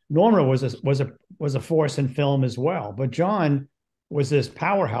 but Norma was a force in film as well. But John was this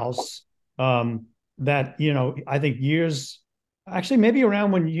powerhouse that, you know, I think actually maybe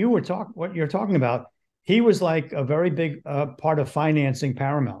around when you were what you're talking about, he was like a very big part of financing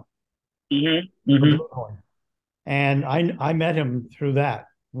Paramount. And I met him through that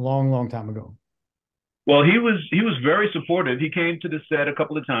long time ago. Well, he was very supportive. He came to the set a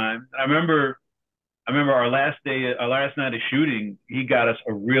couple of times. I remember our last night of shooting, he got us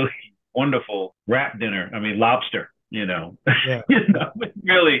a really wonderful wrap dinner. I mean, lobster, you know, yeah. You know,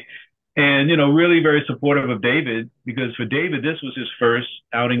 really, and, you know, really very supportive of David, because for David, this was his first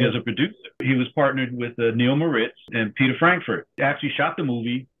outing as a producer. He was partnered with Neil Moritz and Peter Frankfurt. He actually shot the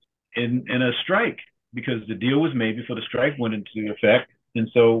movie in a strike, because the deal was made before the strike went into effect. And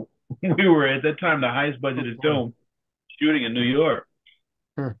so we were, at that time, the highest budgeted film shooting in New York.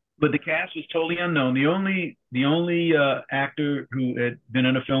 But the cast was totally unknown. The only actor who had been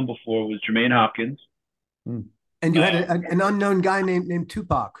in a film before was Jermaine Hopkins, And you had an unknown guy named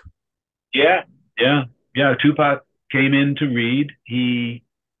Tupac. Yeah, yeah. Tupac came in to read. He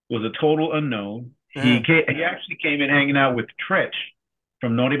was a total unknown. He actually came in hanging out with Tretch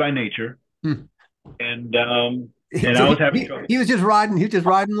from Naughty by Nature, and I was having trouble. He was just riding. He was just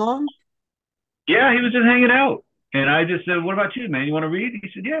riding along. Yeah, he was just hanging out, and I just said, "What about you, man? You want to read?" He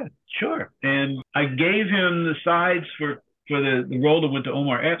said, "Yeah, sure." And I gave him the sides for the role that went to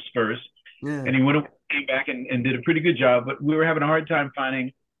Omar Epps first, and he came back and did a pretty good job. But we were having a hard time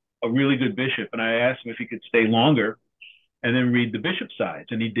finding a really good bishop, and I asked him if he could stay longer and then read the bishop sides,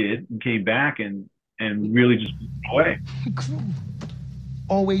 and he did, and came back and really just blew away.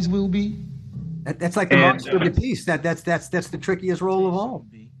 Always will be. That's like the monster of the piece. That's the trickiest role of all.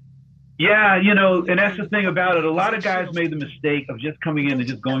 Yeah, you know, and that's the thing about it. A lot of guys made the mistake of just coming in and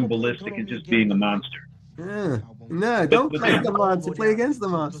just going ballistic and just being a monster. No, don't play the monster. Play against the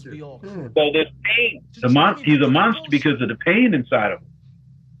monster. Well, there's pain. He's a monster because of the pain inside of him.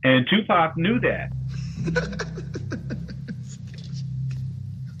 And Tupac knew that.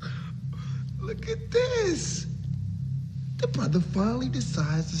 Look at this. The brother finally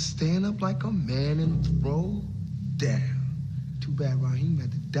decides to stand up like a man and throw down. Too bad Raheem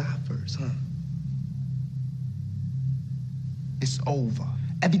had to die first, huh? It's over.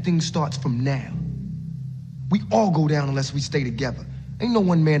 Everything starts from now. We all go down unless we stay together. Ain't no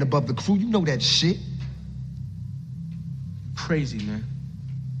one man above the crew. You know that shit. Crazy, man.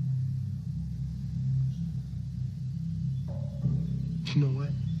 You know what?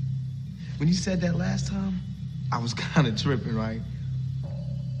 When you said that last time, I was kind of tripping, right?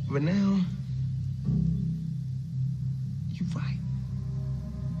 But now, you're right.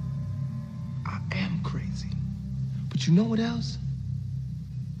 I am crazy. But you know what else?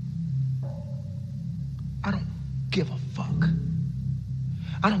 I don't give a fuck.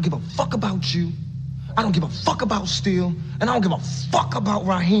 I don't give a fuck about you. I don't give a fuck about Steele. And I don't give a fuck about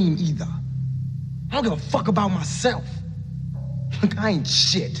Raheem either. I don't give a fuck about myself. Look, I ain't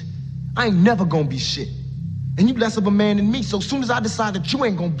shit. I ain't never gonna be shit. And you less of a man than me, so as soon as I decide that you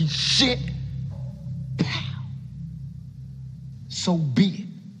ain't gonna be shit, pow, so be it.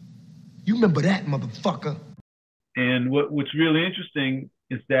 You remember that, motherfucker. And what's really interesting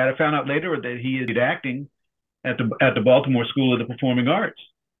is that I found out later that he is acting at the Baltimore School of the Performing Arts.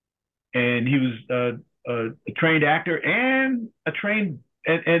 And he was a trained actor and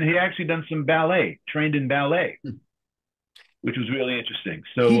and he actually done some ballet, trained in ballet. Which was really interesting.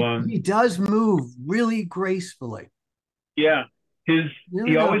 So he does move really gracefully. Yeah, he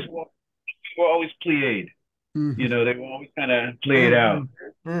always were always plied. You know, they were always kind of played out.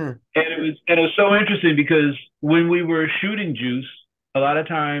 And it was so interesting because when we were shooting Juice, a lot of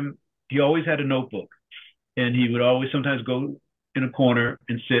time he always had a notebook, and he would always sometimes go in a corner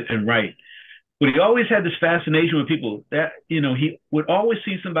and sit and write. But he always had this fascination with people that, you know, he would always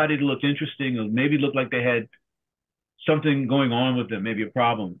see somebody that looked interesting or maybe looked like they had something going on with them, maybe a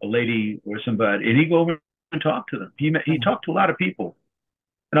problem, a lady or somebody, and he'd go over and talk to them. He talked to a lot of people.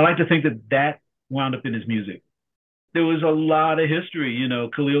 And I like to think that wound up in his music. There was a lot of history, you know.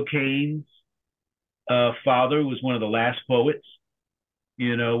 Khalil Kain's father was one of the last poets,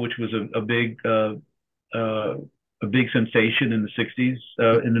 you know, which was a big sensation in the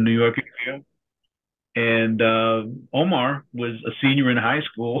 60s in the New York area. And Omar was a senior in high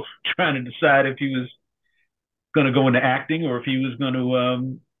school trying to decide if he was going to go into acting or if he was going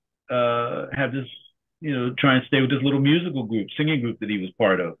to have this, you know, try and stay with this little musical group, singing group that he was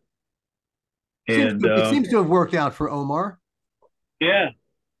part of. And it seems to have worked out for Omar. Yeah.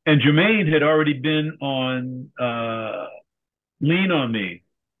 And Jermaine had already been on Lean on Me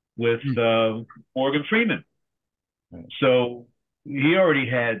with Morgan Freeman. So he already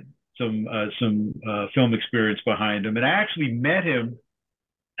had some film experience behind him. And I actually met him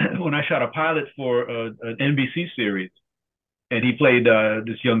when I shot a pilot for an NBC series, and he played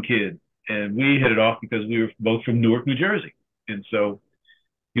this young kid, and we hit it off because we were both from Newark, New Jersey, and so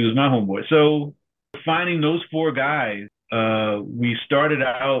he was my homeboy. So finding those four guys, we started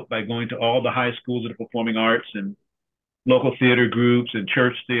out by going to all the high schools of the performing arts and local theater groups and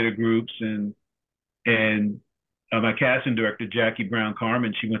church theater groups, and my casting director, Jackie Brown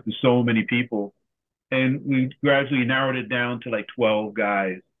Carmen, she went through so many people, and we gradually narrowed it down to like 12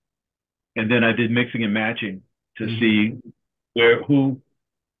 guys. And then I did mixing and matching to see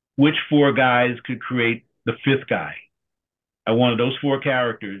which four guys could create the fifth guy. I wanted those four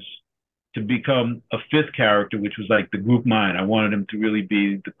characters to become a fifth character, which was like the group mind. I wanted them to really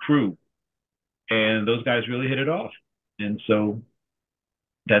be the crew. And those guys really hit it off. And so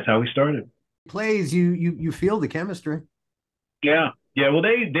that's how we started. Plays, you feel the chemistry. Yeah. Yeah. Well,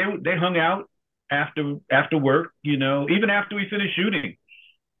 they hung out after work, you know, even after we finished shooting,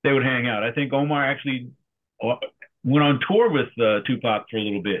 they would hang out. I think Omar actually went on tour with Tupac for a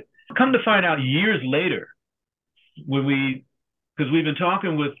little bit. Come to find out years later, because we've been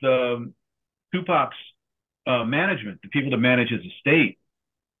talking with Tupac's management, the people that manage his estate,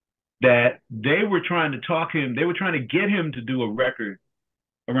 that they were trying to get him to do a record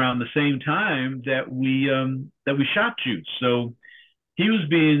around the same time that we shot Juice. So he was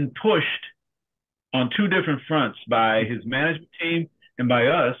being pushed on two different fronts by his management team and by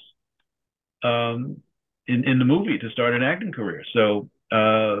us in the movie to start an acting career. So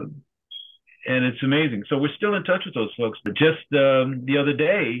and it's amazing. So we're still in touch with those folks. But just the other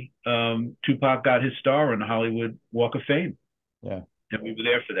day, Tupac got his star on the Hollywood Walk of Fame. Yeah. And we were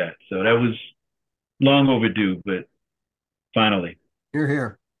there for that. So that was long overdue, but finally. You're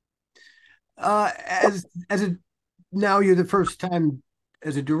here. Now you're the first time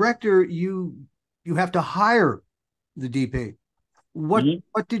as a director, you have to hire the DP. What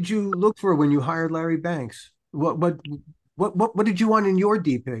did you look for when you hired Larry Banks? What did you want in your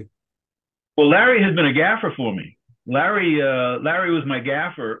DP? Well, Larry has been a gaffer for me. Larry was my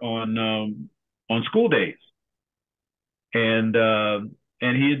gaffer on School Days, and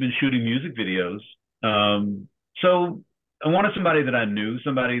he had been shooting music videos. So I wanted somebody that I knew,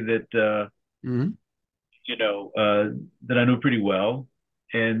 somebody that you know, that I knew pretty well,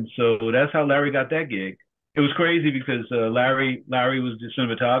 and so that's how Larry got that gig. It was crazy because Larry was the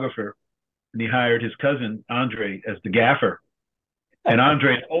cinematographer, and he hired his cousin Andre as the gaffer. And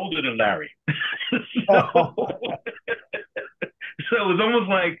Andre is older than Larry. So it was almost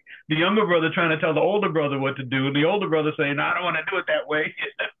like the younger brother trying to tell the older brother what to do, and the older brother saying, "No, I don't want to do it that way." You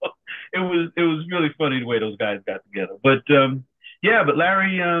know? It was really funny the way those guys got together. But yeah, but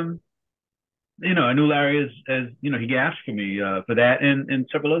Larry, you know, I knew Larry as you know, he gasped for me for that and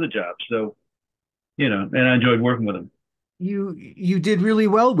several other jobs. So, you know, and I enjoyed working with him. You did really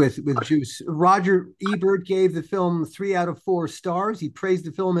well with Juice. Roger Ebert gave the film 3 out of 4 stars. He praised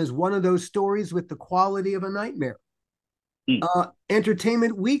the film as one of those stories with the quality of a nightmare.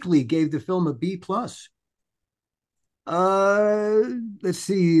 Entertainment Weekly gave the film a B+. Let's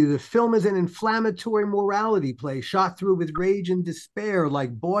see. The film is an inflammatory morality play shot through with rage and despair,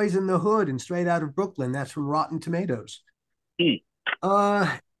 like Boys in the Hood and Straight Out of Brooklyn. That's from Rotten Tomatoes.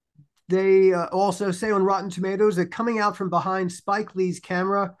 They also say on Rotten Tomatoes that coming out from behind Spike Lee's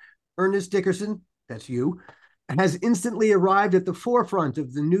camera, Ernest Dickerson, that's you, has instantly arrived at the forefront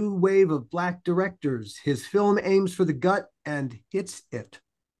of the new wave of Black directors. His film aims for the gut and hits it.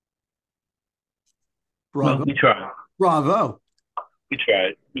 Bravo. Well, we tried. Bravo. We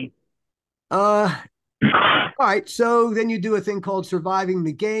tried. All right, so then you do a thing called Surviving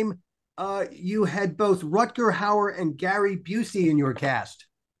the Game. You had both Rutger Hauer and Gary Busey in your cast.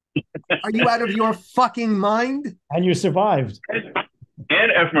 Are you out of your fucking mind? And you survived.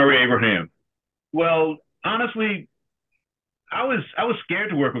 And F. Murray Abraham. Well, honestly, I was scared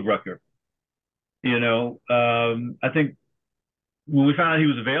to work with Rutger. You know, I think when we found out he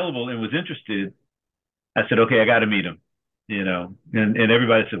was available and was interested, I said, okay, I got to meet him. You know, and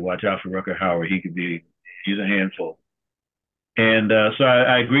everybody said, watch out for Rutger Hauer. He's a handful. And so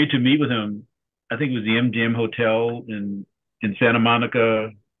I agreed to meet with him. I think it was the MGM Hotel in Santa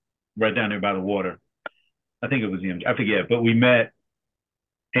Monica, right down there by the water. I think it was him. I forget, but we met,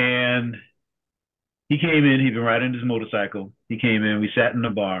 and he came in. He'd been riding his motorcycle. He came in. We sat in the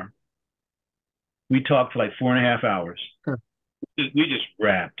bar. We talked for like 4.5 hours. Huh. We just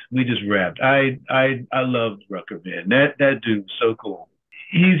rapped. I loved Rutger, man. That dude was so cool.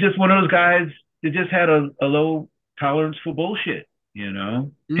 He's just one of those guys that just had a low tolerance for bullshit, you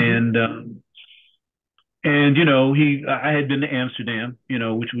know. And you know, I had been to Amsterdam, you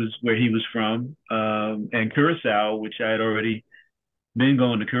know, which was where he was from, and Curacao, which I had already been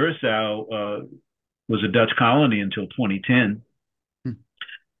going to. Curacao was a Dutch colony until 2010.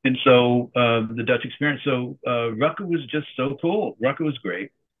 And so the Dutch experience. So Rutger was just so cool. Rutger was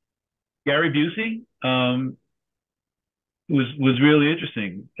great. Gary Busey was really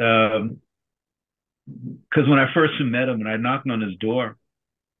interesting because when I first met him and I knocked on his door,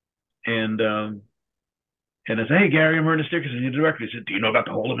 and I said, "Hey, Gary, I'm Ernest Dickerson, you're the director." He said, "Do you know about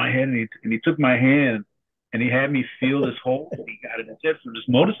the hole in my head?" And he took my hand and he had me feel this hole that he got in his head from this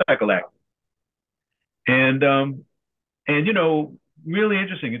motorcycle accident. And you know, really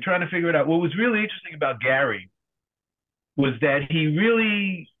interesting and trying to figure it out. What was really interesting about Gary was that he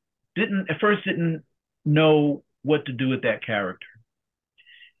really at first didn't know what to do with that character.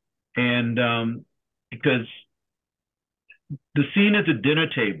 And because the scene at the dinner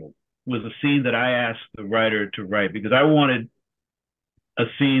table was a scene that I asked the writer to write, because I wanted a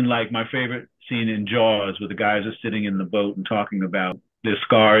scene like my favorite scene in Jaws where the guys are sitting in the boat and talking about their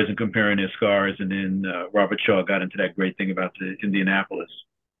scars and comparing their scars, and then Robert Shaw got into that great thing about the Indianapolis.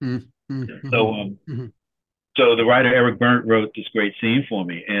 Mm-hmm. So the writer Eric Berndt wrote this great scene for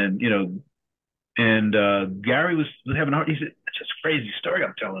me, and Gary was having a hard. He said, "It's just a crazy story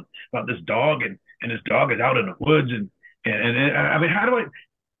I'm telling about this dog, and this dog is out in the woods, and I mean, how do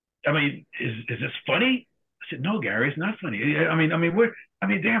I mean, is this funny?" I said, "No, Gary, it's not funny.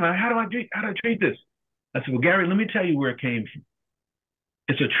 Damn, how do I treat this?" I said, "Well, Gary, let me tell you where it came from.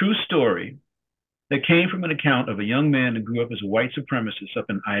 It's a true story that came from an account of a young man that grew up as a white supremacist up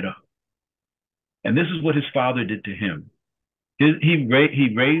in Idaho. And this is what his father did to him. He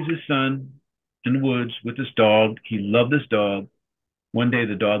raised his son in the woods with this dog. He loved this dog. One day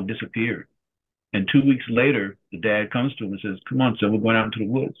the dog disappeared. And 2 weeks later, the dad comes to him and says, 'Come on, son, we're going out into the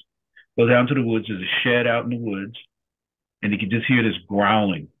woods.' Goes out into the woods. There's a shed out in the woods. And he could just hear this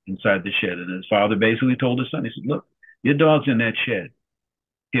growling inside the shed. And his father basically told his son, he said, 'Look, your dog's in that shed.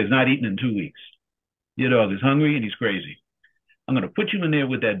 He has not eaten in 2 weeks. Your dog is hungry and he's crazy. I'm going to put you in there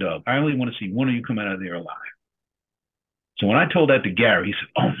with that dog. I only want to see one of you come out of there alive.' So when I told that to Gary, he said,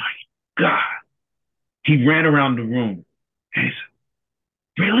 'Oh my God.' He ran around the room and he said,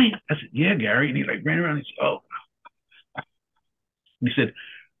 'Really?' I said, 'Yeah, Gary.' And he ran around and he said, 'Oh.' And he said,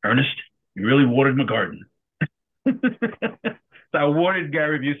 'Ernest, you really watered my garden.' So I watered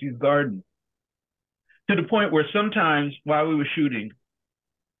Gary Busey's garden to the point where sometimes while we were shooting,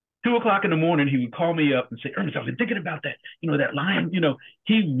 2 o'clock in the morning, he would call me up and say, 'Ernest, I've been thinking about that, that line.'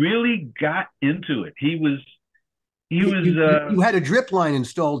 He really got into it. You had a drip line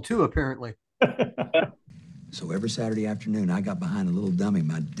installed too, apparently. So every Saturday afternoon, I got behind a little dummy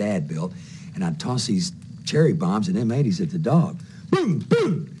my dad built, and I'd toss these cherry bombs and M80s at the dog. Boom,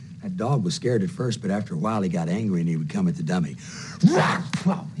 boom. That dog was scared at first, but after a while, he got angry and he would come at the dummy.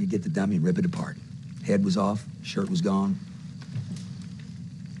 He'd get the dummy and rip it apart. Head was off, shirt was gone.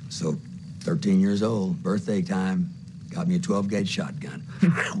 So, 13 years old, birthday time, got me a 12-gauge shotgun.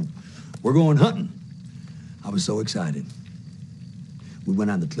 We're going hunting. I was so excited. We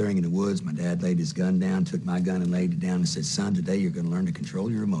went out in the clearing in the woods. My dad laid his gun down, took my gun and laid it down and said, "Son, today you're going to learn to control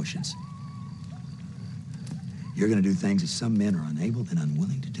your emotions. You're going to do things that some men are unable and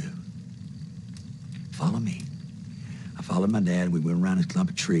unwilling to do. Follow me." I followed my dad. We went around a clump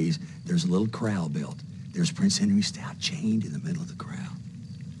of trees. There's a little corral built. There's Prince Henry Stout chained in the middle of the corral.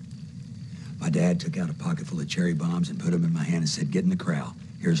 My dad took out a pocket full of cherry bombs and put them in my hand and said, "Get in the corral.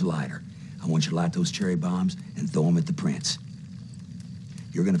 Here's a lighter. I want you to light those cherry bombs and throw them at the prince.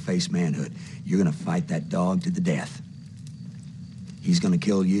 You're going to face manhood. You're going to fight that dog to the death. He's going to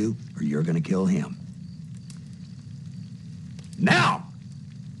kill you, or you're going to kill him. Now!"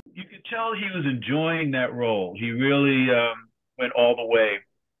 You could tell he was enjoying that role. He really went all the way.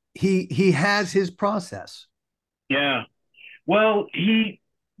 He has his process. Yeah. Well,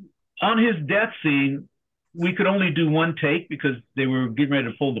 on his death scene, we could only do one take because they were getting ready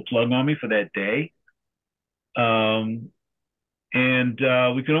to pull the plug on me for that day.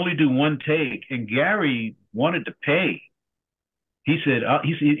 We could only do one take, and Gary wanted to pay. He said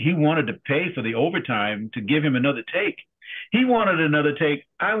he wanted to pay for the overtime to give him another take. He wanted another take.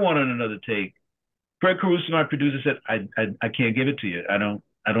 I wanted another take. Fred Caruso, my producer, said, I can't give it to you. I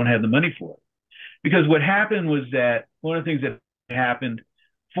don't have the money for it. Because what happened was that one of the things that happened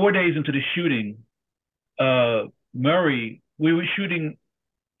 4 days into the shooting, Murray, we were shooting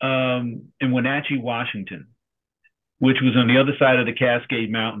in Wenatchee, Washington, which was on the other side of the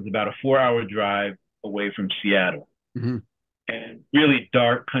Cascade Mountains, about a 4-hour drive away from Seattle. Mm-hmm. And really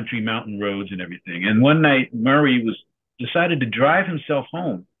dark country mountain roads and everything. And one night, Murray decided to drive himself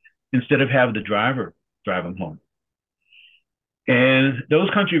home instead of have the driver drive him home. And those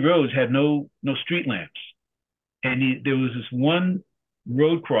country roads had no street lamps. And there was this one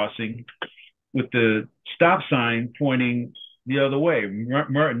road crossing with the stop sign pointing the other way,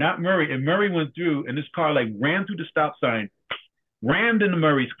 not Murray. And Murray went through, and this car ran through the stop sign, rammed into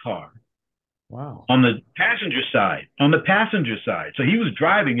Murray's car. Wow. On the passenger side. So he was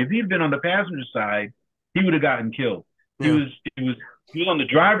driving. If he had been on the passenger side, he would have gotten killed. Yeah. He was on the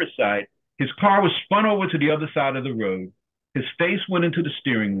driver's side. His car was spun over to the other side of the road. His face went into the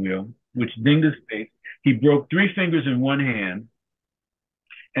steering wheel, which dinged his face. He broke 3 fingers in one hand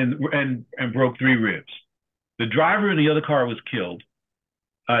and broke 3 ribs. The driver in the other car was killed.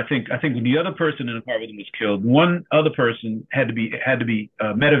 I think when the other person in the car with him was killed, one other person had to be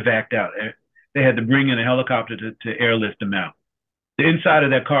medevaced out. They had to bring in a helicopter to airlift him out. The inside of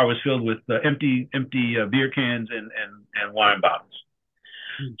that car was filled with empty beer cans and wine bottles.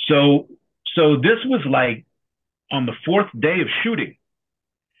 So this was on the 4th day of shooting.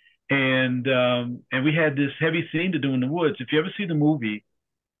 and we had this heavy scene to do in the woods. If you ever see the movie,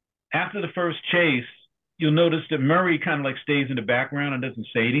 after the first chase, you'll notice that Murray kind of like stays in the background and doesn't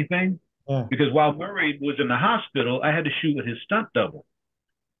say anything. Yeah. Because while Murray was in the hospital, I had to shoot with his stunt double.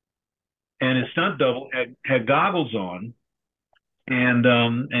 And his stunt double had goggles on and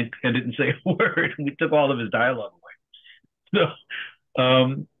didn't say a word. We took all of his dialogue away.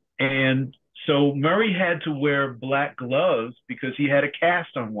 And so Murray had to wear black gloves because he had a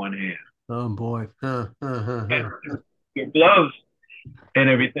cast on one hand. Oh boy. Gloves and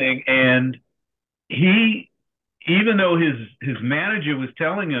everything. And he, even though his manager was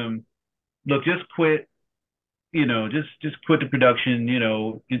telling him, look, just quit, just quit the production,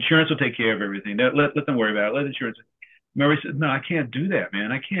 insurance will take care of everything. Let them worry about it. Let insurance. Murray said, no, I can't do that,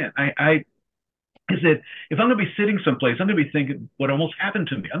 man. I can't. I said, if I'm going to be sitting someplace, I'm going to be thinking what almost happened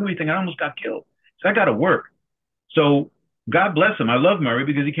to me. I'm going to be thinking I almost got killed. So I got to work. So God bless him. I love Murray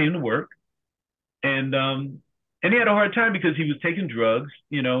because he came to work. And he had a hard time because he was taking drugs,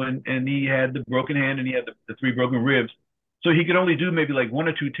 and he had the broken hand and he had the 3 broken ribs. So he could only do maybe like 1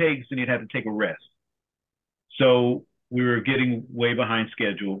 or 2 takes and he'd have to take a rest. So we were getting way behind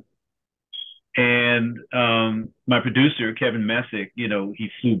schedule. And my producer, Kevin Messick, he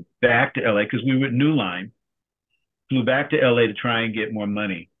flew back to LA because we were at New Line, flew back to LA to try and get more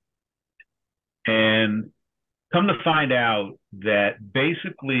money. And come to find out that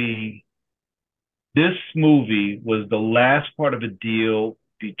basically this movie was the last part of a deal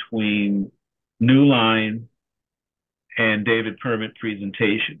between New Line and David Permit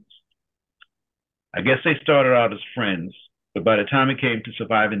Presentations. I guess they started out as friends, but by the time it came to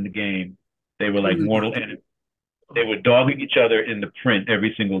Surviving the Game, they were like mortal enemies. They were dogging each other in the print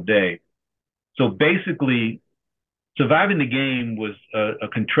every single day. So basically, Surviving the Game was a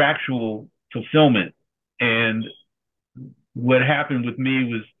contractual fulfillment. And what happened with me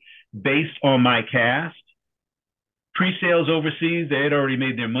was based on my cast. Pre-sales overseas, they had already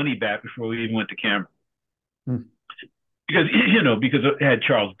made their money back before we even went to camera. Because it had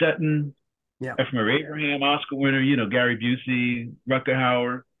Charles Dutton, F. Murray Abraham, Oscar winner, Gary Busey, Rutger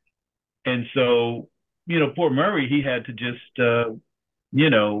Hauer. And so, poor Murray, he had to just, he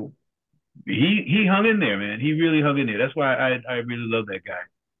hung in there, man. He really hung in there. That's why I really love that guy.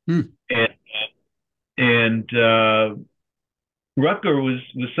 And Rutger was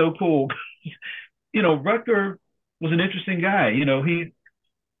so cool. Rutger was an interesting guy. He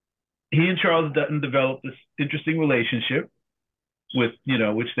and Charles Dutton developed this interesting relationship with,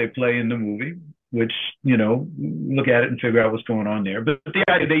 which they play in the movie, which, look at it and figure out what's going on there. But the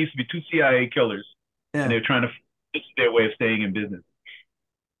idea, they used to be 2 CIA killers, and they're trying to fix their way of staying in business.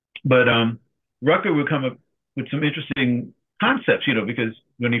 But Rutger would come up with some interesting concepts, because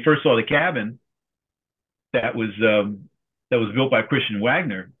when he first saw the cabin that was built by Christian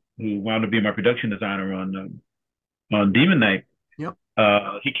Wagner, who wound up being my production designer on Demon Knight.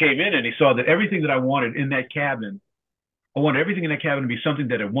 He came in and he saw that everything that I wanted in that cabin, I wanted everything in that cabin to be something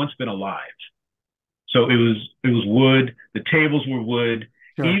that had once been alive. So it was wood. The tables were wood.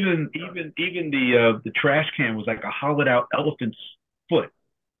 Sure. Even the trash can was like a hollowed out elephant's foot,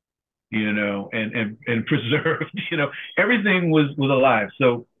 and preserved. Everything was alive.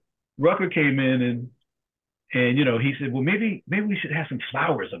 So Rutger came in and he said, well, maybe we should have some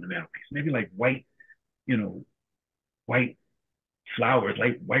flowers on the mantelpiece, maybe like white flowers,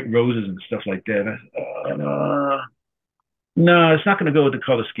 like white roses and stuff like that. I said, no, it's not going to go with the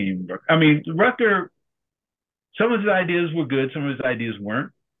color scheme. I mean, Rutger, some of his ideas were good, some of his ideas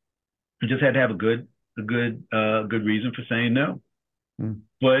weren't. He just had to have a good reason for saying no.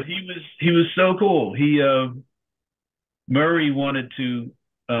 But he was so cool. Murray wanted to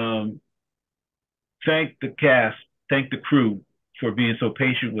thank the cast, thank the crew for being so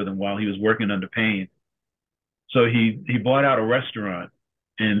patient with him while he was working under pain. So he bought out a restaurant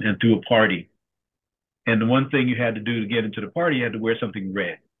and threw a party. And the one thing you had to do to get into the party, you had to wear something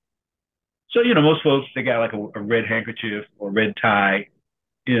red. So, most folks, they got like a red handkerchief or a red tie,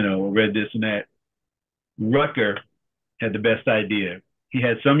 or red this and that. Rutger had the best idea. He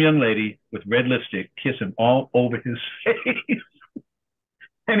had some young lady with red lipstick kiss him all over his face.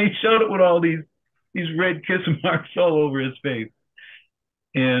 And he showed up with all these red kiss marks all over his face.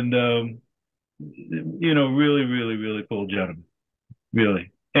 And, really, really, really cool gentleman.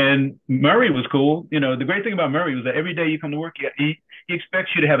 Really. And Murray was cool. The great thing about Murray was that every day you come to work, he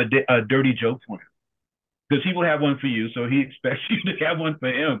expects you to have a dirty joke for him. Because he will have one for you, so he expects you to have one for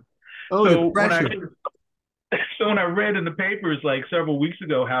him. Oh, so the pressure. when I read in the papers like several weeks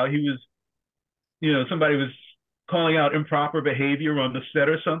ago how he was, somebody was calling out improper behavior on the set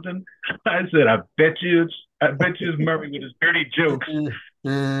or something, I said, I bet you it's Murray with his dirty jokes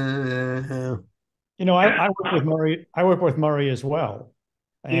You know, I work with Murray. I work with Murray as well,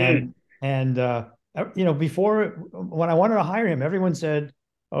 and you know, before when I wanted to hire him, everyone said,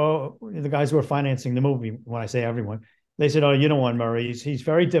 "Oh, the guys who are financing the movie." When I say everyone, they said, "Oh, you don't want Murray. He's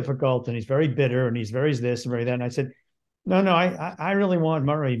very difficult and he's very bitter and he's very this and very that." And I said, "No, no, I really want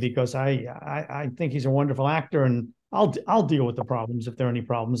Murray because I think he's a wonderful actor and I'll deal with the problems if there are any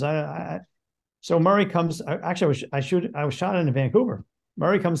problems." So Murray comes. Actually, I was shot in Vancouver.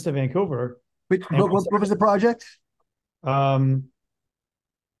 Murray comes to Vancouver. What was the project? Oh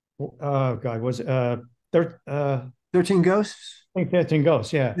God, was 13 Ghosts? I think 13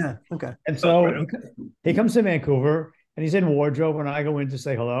 Ghosts, yeah. Yeah, okay. And so he comes to Vancouver and he's in wardrobe and I go in to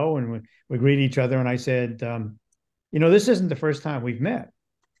say hello and we greet each other and I said, you know, this isn't the first time we've met.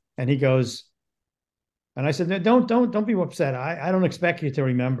 And he goes, and I said, "No, don't be upset. I don't expect you to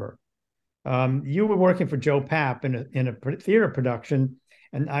remember. You were working for Joe Papp in a theater production,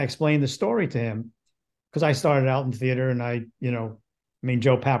 and I explained the story to him because I started out in theater, and you know, I mean,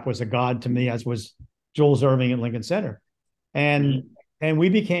 Joe Papp was a god to me, as was Jules Irving at Lincoln Center, and we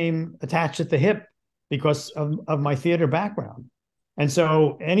became attached at the hip because of my theater background. And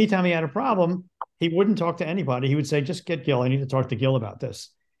so, anytime he had a problem, he wouldn't talk to anybody. He would say, "Just get Gil. I need to talk to Gil about this."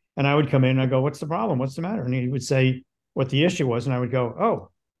 And I would come in and I go, "What's the problem? What's the matter?" And he would say what the issue was, and I would go, "Oh,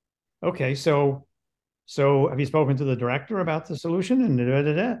 okay, so have you spoken to the director about the solution?" And da,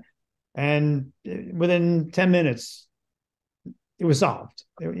 da, da. And within 10 minutes, it was solved.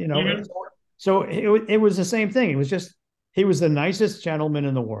 You know, so it was the same thing. It was just he was the nicest gentleman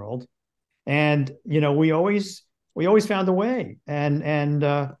in the world, and you know, we always found a way. And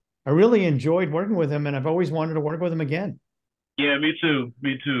I really enjoyed working with him, and I've always wanted to work with him again. Yeah, me too.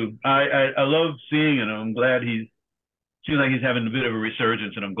 Me too. I love seeing it. I'm glad seems like he's having a bit of a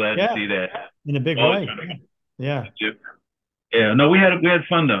resurgence, and I'm glad to see that in a big way. Yeah. Yeah. No, we had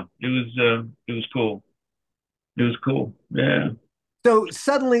fun though. It was cool. It was cool. Yeah. So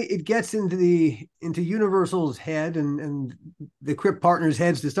suddenly it gets into Universal's head and the Crypt partners'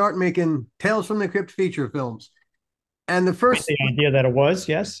 heads to start making Tales from the Crypt feature films. And the idea that it was,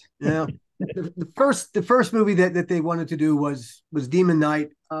 yes. Yeah. The first movie that they wanted to do was Demon Knight.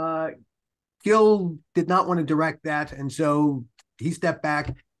 Gil did not want to direct that, and so he stepped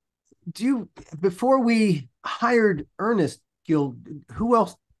back. Before we hired Ernest, Gil, who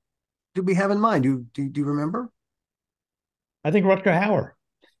else did we have in mind? Do you remember? I think Rutger Hauer.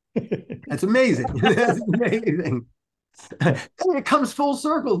 That's amazing. That's amazing. It comes full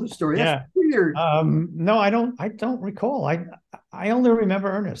circle, the story. That's weird. No, I don't recall. I only remember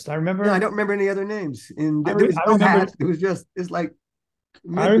Ernest. I remember. No, I don't remember any other names. And I remember. It's like.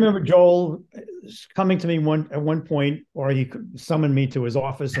 I remember Joel coming to me at one point, or he summoned me to his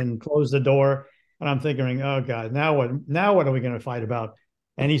office and closed the door. And I'm thinking, "Oh God, now what are we going to fight about?"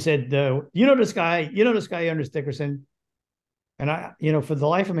 And he said, "You know this guy, Ernest Dickerson." And I, you know, for the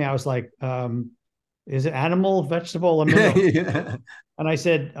life of me, I was like, "Is it animal, vegetable, or mineral?" Yeah. And I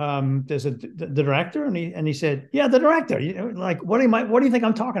said, "There's the director," and he said, "Yeah, the director. You know, like, what do you think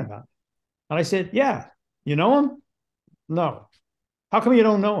I'm talking about?" And I said, "Yeah, you know him? No. How come you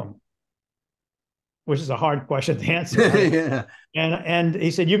don't know him?" Which is a hard question to answer. Right? Yeah. And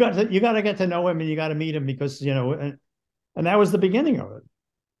he said, you got to get to know him and you got to meet him because, you know, and that was the beginning of it.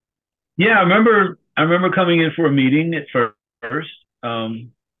 Yeah, I remember coming in for a meeting at first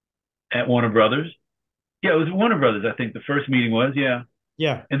at Warner Brothers. Yeah, it was Warner Brothers, I think the first meeting was, yeah.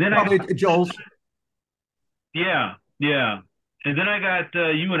 Yeah. And then Joel's. Yeah, yeah. And then I got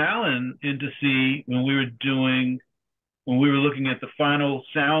you and Alan in to see when we were looking at the final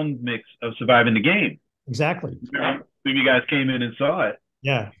sound mix of Surviving the Game. Exactly. Maybe you guys came in and saw it.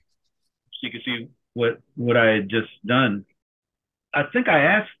 Yeah. So you could see what I had just done. I think I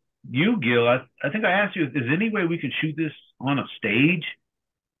asked you, Gil, I think I asked you, is there any way we could shoot this on a stage?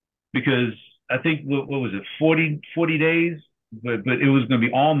 Because I think, what was it, 40 days? But it was going to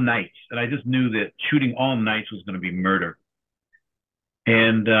be all nights. And I just knew that shooting all nights was going to be murder.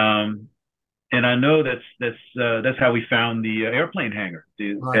 And I know that's how we found the airplane hangar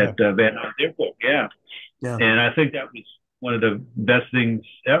at Van Nuys Airport. Yeah. Yeah. And I think that was one of the best things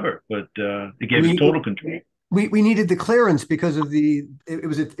ever. But it gave us total control. We needed the clearance because of it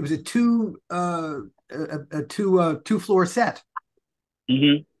was a two floor set.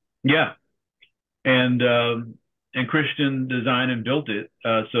 Mm-hmm. Yeah. And Christian designed and built it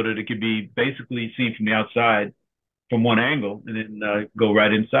so that it could be basically seen from the outside from one angle and then go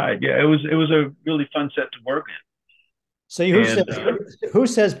right inside. Yeah, it was a really fun set to work in. So who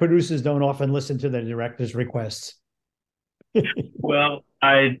says producers don't often listen to the director's requests? Well,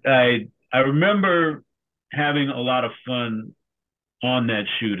 I remember having a lot of fun on that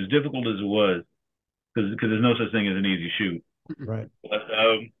shoot, as difficult as it was, because there's no such thing as an easy shoot. Right.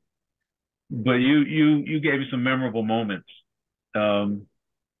 But you gave me some memorable moments. I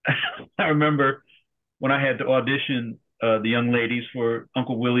remember when I had to audition the young ladies for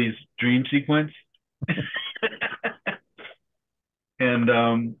Uncle Willie's dream sequence, and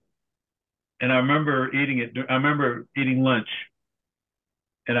I remember eating it. I remember eating lunch,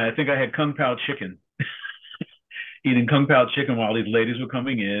 and I think I had Kung Pao chicken. Eating Kung Pao chicken while these ladies were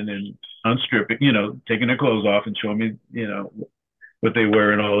coming in and unstripping, taking their clothes off and showing me, what they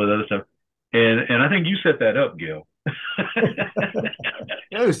were and all of that other stuff. And I think you set that up, Gil.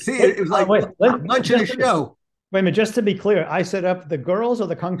 Oh, see, it was like lunch and a show. Wait a minute, just to be clear, I set up the girls or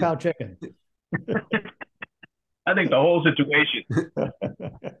the Kung Pao chicken? I think the whole situation. I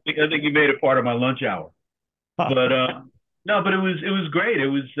think you made it part of my lunch hour. But no, but it was great. It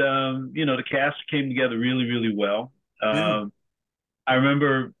was the cast came together really, really well. I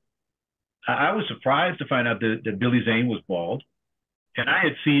remember I was surprised to find out that Billy Zane was bald, and I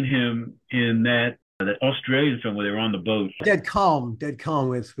had seen him in that Australian film where they were on the boat. Dead Calm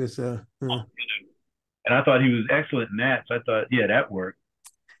with and I thought he was excellent in that. So I thought, yeah, that worked.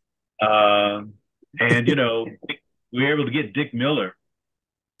 And we were able to get Dick Miller,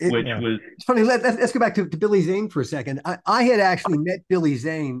 which was it's funny. Let's go back to Billy Zane for a second. I had actually met Billy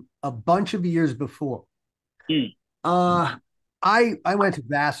Zane a bunch of years before. I went to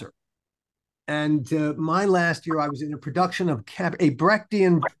Vassar, and my last year I was in a production of a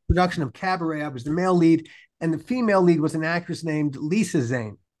Brechtian production of Cabaret. I was the male lead, and the female lead was an actress named Lisa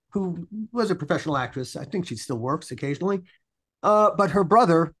Zane, who was a professional actress. I think she still works occasionally. But her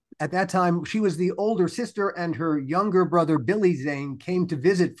brother, at that time, she was the older sister, and her younger brother, Billy Zane, came to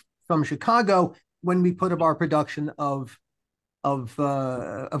visit from Chicago when we put up our production of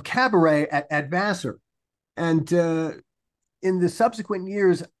Cabaret at Vassar. And in the subsequent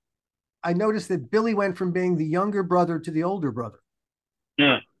years, I noticed that Billy went from being the younger brother to the older brother.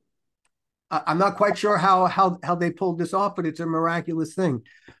 Yeah. I'm not quite sure how they pulled this off, but it's a miraculous thing.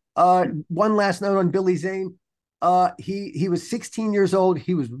 One last note on Billy Zane. He was 16 years old.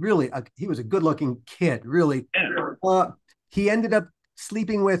 He was a good-looking kid, really. He ended up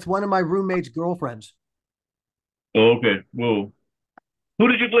sleeping with one of my roommate's girlfriends. Oh, okay. Whoa. Who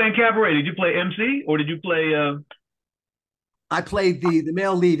did you play in Cabaret? Did you play MC or did you play I played the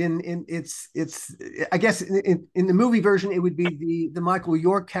male lead in it's I guess in the movie version it would be the Michael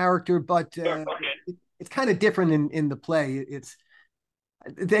York character, but it's kind of different in the play.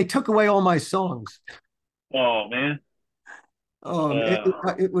 They took away all my songs. Oh man.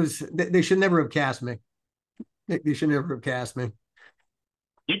 It was they should never have cast me. They should never have cast me.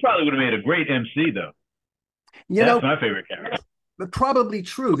 You probably would have made a great MC though. That's my favorite character. But probably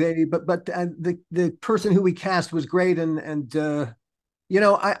true. The person who we cast was great, and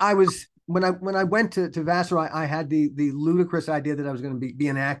I was when I went to Vassar, I had the ludicrous idea that I was going to be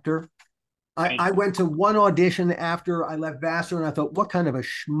an actor. I went to one audition after I left Vassar, and I thought, what kind of a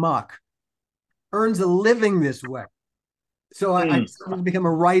schmuck earns a living this way? So I decided to become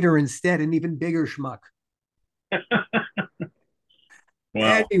a writer instead, an even bigger schmuck.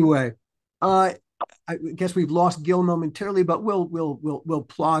 Wow. Anyway, I guess we've lost Gil momentarily, but we'll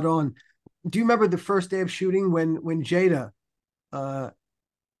plod on. Do you remember the first day of shooting when Jada? Yeah,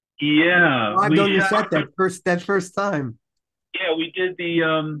 arrived on your set that first time. Yeah, we did we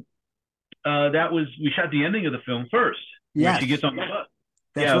shot the ending of the film first. Yes, when she gets on the bus.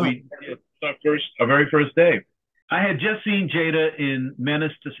 That's right. Our very first day. I had just seen Jada in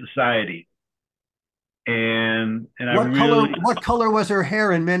Menace to Society, and what color was her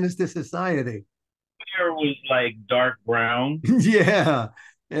hair in Menace to Society? Hair was like dark brown. Yeah.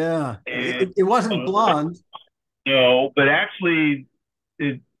 It wasn't blonde. No, but actually,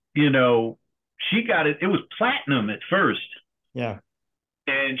 she got it. It was platinum at first. Yeah.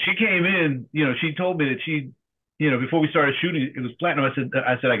 And she came in. She told me that she, before we started shooting, it was platinum. I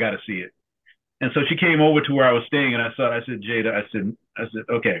said, I got to see it. And so she came over to where I was staying, and I said, Jada, I said,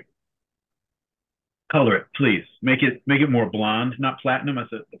 okay, color it, please. Make it more blonde, not platinum. I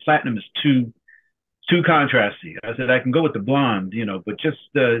said, the platinum is too contrasty. I said, I can go with the blonde, but just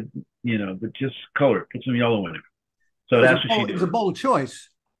color it, put some yellow in it. So that's what she did. It was a bold choice.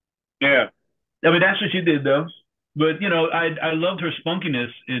 Yeah. I mean, that's what she did, though. But, I loved her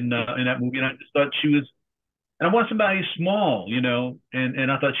spunkiness in that movie, and I just thought she was, and I want somebody small,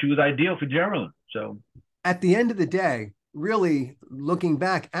 and I thought she was ideal for Geraldine. So at the end of the day, really looking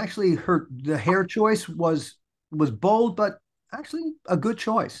back, actually the hair choice was bold, but actually a good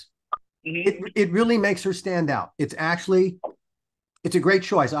choice. Mm-hmm. It really makes her stand out. It's a great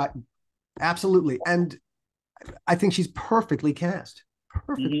choice. Absolutely. And I think she's perfectly cast.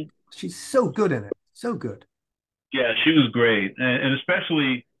 Perfect. Mhm. She's so good in it. So good. Yeah, she was great, and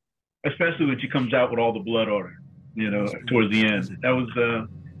especially when she comes out with all the blood on her, towards the end. That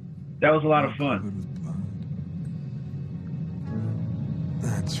was a lot of fun.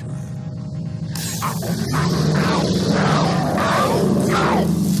 That's right.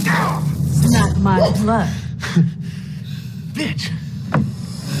 It's not my blood. Bitch.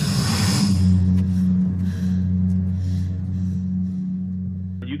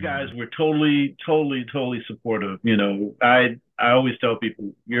 You guys were totally supportive. I always tell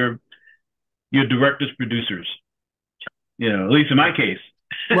people you're directors, producers. At least in my case.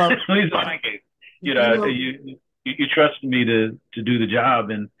 Well, at least in my case. You trust me to do the job,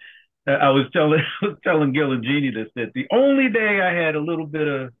 and I was telling Gil and Jeannie this, that the only day I had a little bit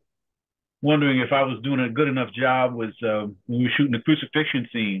of wondering if I was doing a good enough job was when we were shooting the crucifixion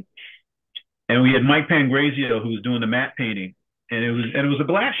scene, and we had Mike Pangrazio who was doing the matte painting, and it was a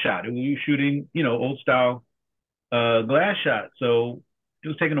glass shot. We were shooting old style glass shot, so it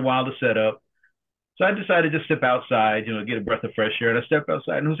was taking a while to set up. So I decided to step outside, get a breath of fresh air, and I stepped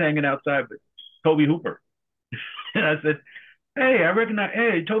outside, and who's hanging outside but Tobe Hooper. And I said,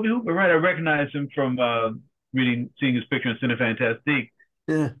 hey, Tobe Hooper, right? I recognize him from seeing his picture in Cinefantastique.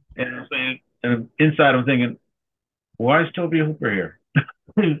 Yeah. And I'm saying, and inside I'm thinking, why is Tobe Hooper here?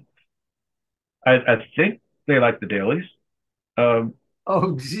 I think they like the dailies. Oh,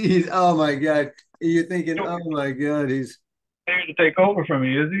 geez. Oh, my God. You're thinking, oh, my God, he's here to take over from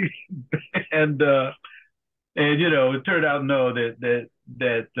me, is he? and it turned out no, that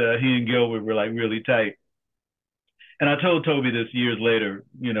he and Gil were like really tight. And I told Toby this years later,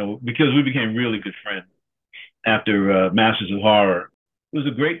 because we became really good friends after Masters of Horror. It was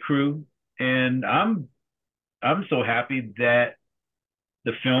a great crew, and I'm so happy that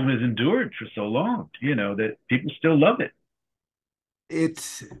the film has endured for so long. That people still love it.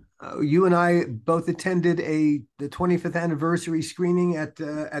 It's you and I both attended the 25th anniversary screening at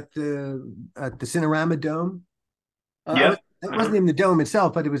the Cinerama Dome. Yeah, it wasn't even the dome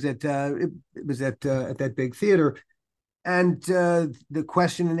itself, but it was at that big theater. And the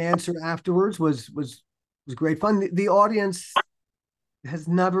question and answer afterwards was great fun. The audience has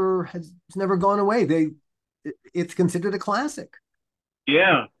never gone away. It's considered a classic.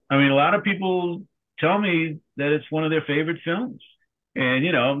 Yeah, I mean, a lot of people tell me that it's one of their favorite films, and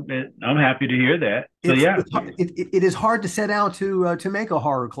I'm happy to hear that. So it is hard to set out to make a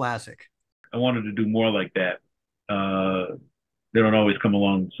horror classic. I wanted to do more like that. They don't always come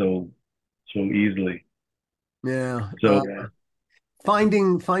along so easily. Yeah. So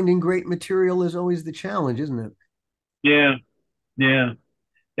finding great material is always the challenge, isn't it? Yeah.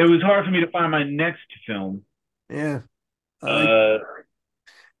 It was hard for me to find my next film. Yeah.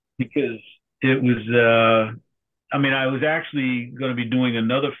 Because it was. I was actually going to be doing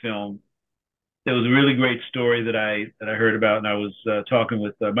another film. There was a really great story that I heard about, and I was talking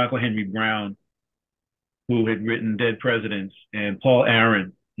with Michael Henry Brown, who had written Dead Presidents, and Paul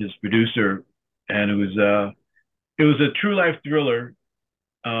Aaron, his producer, and it was a true life thriller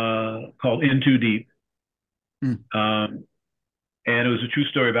called In Too Deep. And it was a true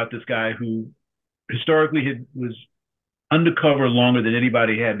story about this guy who historically was undercover longer than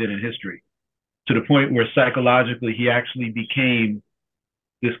anybody had been in history, to the point where psychologically he actually became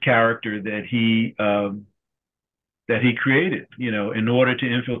this character that he created, in order to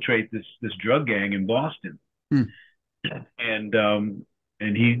infiltrate this drug gang in Boston.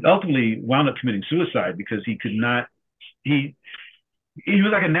 And he ultimately wound up committing suicide because he could not. He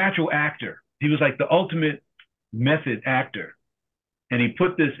was like a natural actor. He was like the ultimate method actor, and he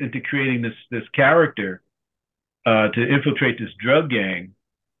put this into creating this character to infiltrate this drug gang.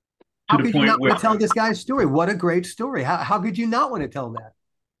 How could you not want to tell this guy's story? What a great story! How could you not want to tell that?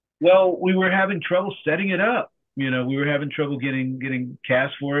 Well, we were having trouble setting it up. We were having trouble getting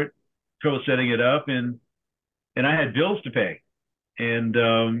cast for it, trouble setting it up, and I had bills to pay, and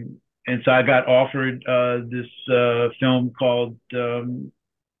so I got offered this film called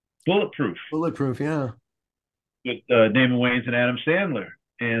Bulletproof. Bulletproof, yeah. With Damon Wayans and Adam Sandler,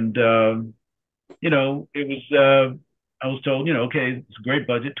 and it was. I was told, okay, it's a great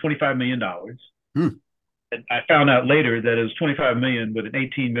budget, $25 million. And I found out later that it was $25 million with an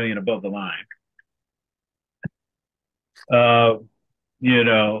 $18 million above the line.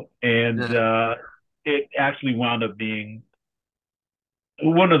 It actually wound up being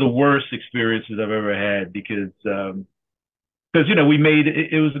one of the worst experiences I've ever had because we made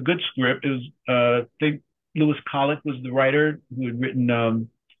it was a good script. It was I think Lewis Colick was the writer who had written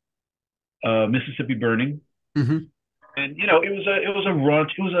Mississippi Burning. Mm-hmm. And it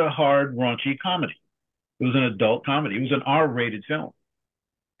was a hard, raunchy comedy, It was an adult comedy. It was an R-rated film,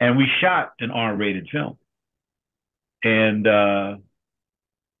 and we shot an R-rated film. And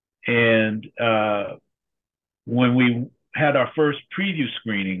when we had our first preview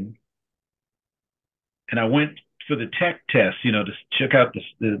screening, and I went for the tech test, to check out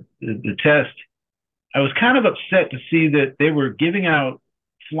the test, I was kind of upset to see that they were giving out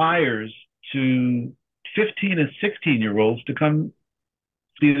flyers to 15 and 16-year-olds to come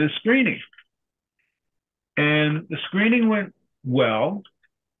see the screening. And the screening went well,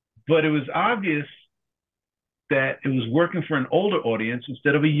 but it was obvious that it was working for an older audience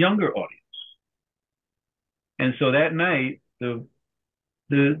instead of a younger audience. And so that night, the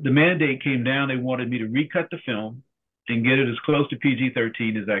mandate came down. They wanted me to recut the film and get it as close to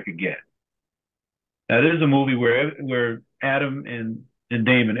PG-13 as I could get. Now, this is a movie where Adam and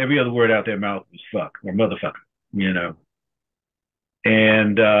Damon, every other word out their mouth was fuck or motherfucker,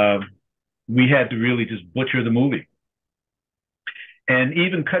 And we had to really just butcher the movie and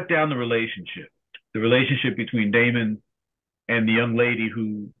even cut down the relationship between Damon and the young lady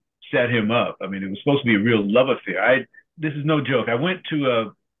who set him up. I mean, it was supposed to be a real love affair. This is no joke. I went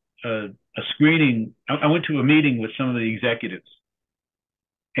to a screening. I went to a meeting with some of the executives,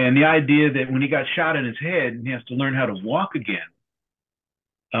 and the idea that when he got shot in his head and he has to learn how to walk again,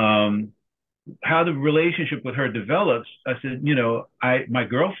 how the relationship with her develops. I said, my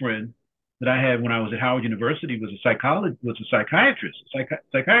girlfriend that I had when I was at Howard University was a psychiatry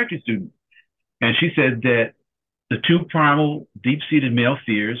student, and she said that the two primal, deep-seated male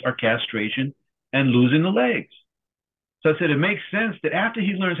fears are castration and losing the legs. So I said, it makes sense that after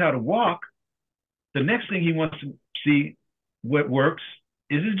he learns how to walk, the next thing he wants to see what works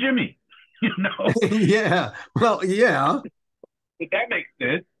is his Jimmy, Yeah. Well, yeah. But that makes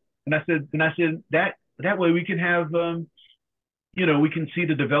sense. And I said that way we can have, we can see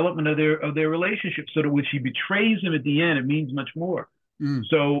the development of their relationship, so that when she betrays him at the end, it means much more.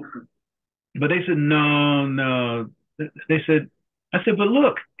 So, but they said, no. I said, but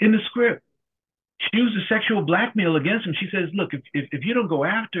look, in the script, she uses sexual blackmail against him. She says, look, if you don't go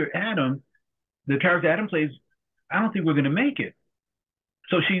after Adam, the character Adam plays, I don't think we're going to make it.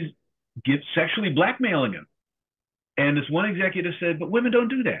 So she's sexually blackmailing him. And this one executive said, but women don't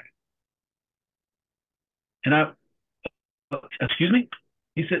do that. And excuse me?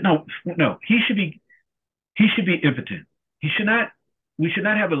 He said, no, he should be impotent. We should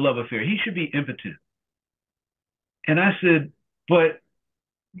not have a love affair. He should be impotent. And I said, but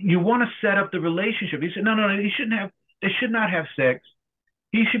you want to set up the relationship. He said, no, they should not have sex.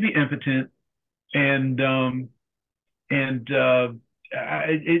 He should be impotent. And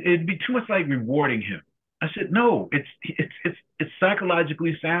it'd be too much like rewarding him. I said, no, it's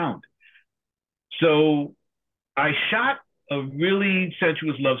psychologically sound. So I shot a really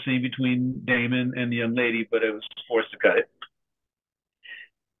sensuous love scene between Damon and the young lady, but I was forced to cut it.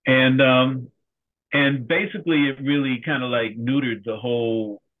 And basically it really kind of like neutered the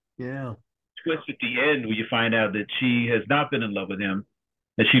whole twist at the end, where you find out that she has not been in love with him,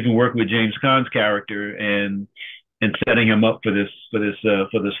 that she's been working with James Caan's character and setting him up for this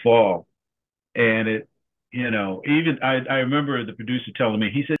fall. And it, even I remember the producer telling me,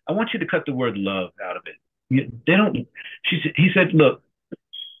 he said, I want you to cut the word love out of it. He said, look,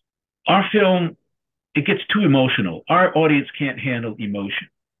 our film, it gets too emotional. Our audience can't handle emotion.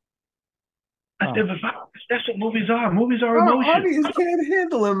 I said, but that's what movies are. Movies are emotion. Our audience can't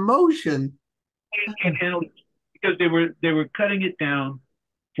handle emotion. Can't handle it because they were cutting it down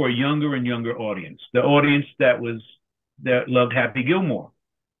for a younger and younger audience. The audience that loved Happy Gilmore.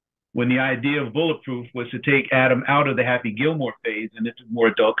 When the idea of Bulletproof was to take Adam out of the Happy Gilmore phase and into more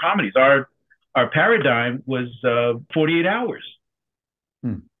adult comedies. Our paradigm was 48 Hours.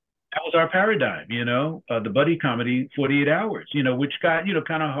 That was our paradigm, the buddy comedy 48 Hours, which got,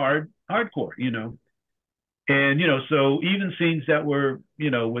 kind of hardcore, And, so even scenes that were,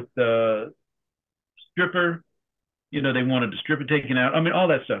 with the stripper, they wanted the stripper taken out. I mean, all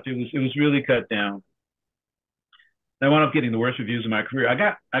that stuff. It was really cut down. I wound up getting the worst reviews of my career.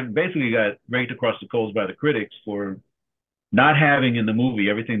 I basically got raked across the coals by the critics for not having in the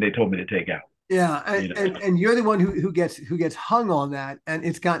movie everything they told me to take out. Yeah, and you're the one who gets hung on that, and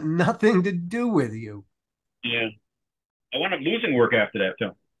it's got nothing to do with you. Yeah, I wound up losing work after that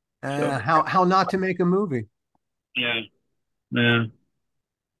film. How not to make a movie? Yeah.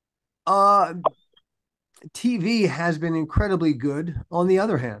 TV has been incredibly good. On the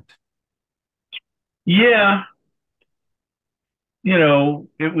other hand, yeah,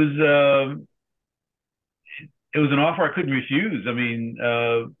 it was an offer I couldn't refuse. I mean,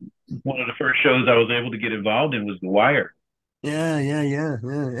 one of the first shows I was able to get involved in was The Wire. Yeah.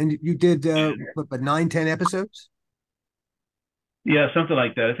 And you did what, but 9, 10 episodes? Yeah, something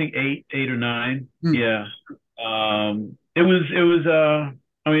like that. I think eight or nine. Hmm. Yeah. It was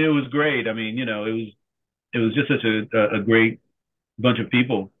I mean, it was great. I mean, it was just such a great bunch of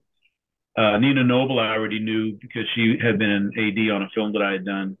people. Nina Noble I already knew because she had been an AD on a film that I had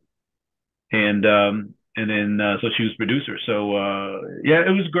done, and then so she was producer. So yeah,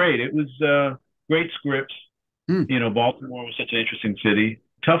 it was great. It was great scripts. Hmm. Baltimore was such an interesting city.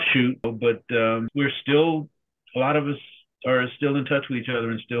 Tough shoot, but we're still, a lot of us are still in touch with each other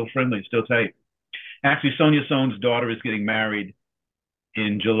and still friendly, still tight. Actually, Sonia Sohn's daughter is getting married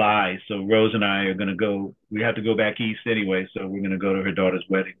in July, so Rose and I are going to go. We have to go back east anyway, so we're going to go to her daughter's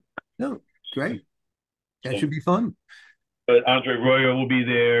wedding. No, great. That So, should be fun. but Andre Royo will be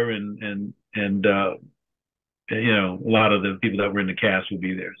there, and a lot of the people that were in the cast will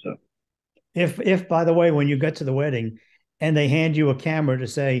be there. So If by the way, when you get to the wedding and they hand you a camera to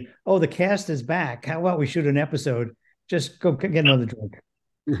say, "Oh, the cast is back. How about we shoot an episode?" Just go get another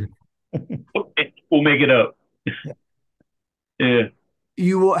drink. okay, we'll make it up. Yeah,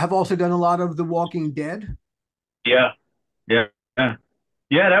 You have also done a lot of The Walking Dead. yeah, yeah, yeah.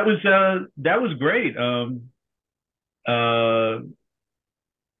 Yeah, that was great. Uh,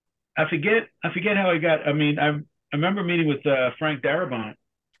 I forget how I got. I mean, I remember meeting with Frank Darabont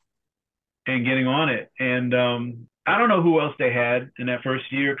and getting on it, and I don't know who else they had in that first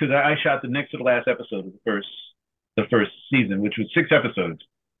year because I shot the next to the last episode of the first season, which was 6 episodes.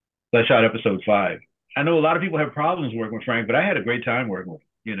 So I shot episode 5. I know a lot of people have problems working with Frank, but I had a great time working with him.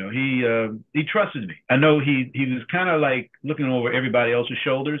 He trusted me. I know he was kind of like looking over everybody else's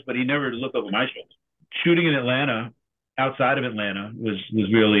shoulders, but he never looked over my shoulder. Shooting in Atlanta, outside of Atlanta, was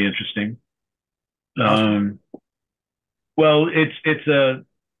really interesting. Um, well, it's a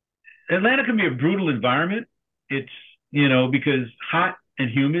Atlanta can be a brutal environment. It's because hot and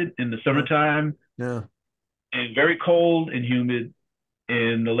humid in the summertime, Yeah. and very cold and humid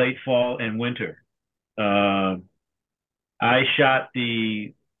in the late fall and winter. Uh, I shot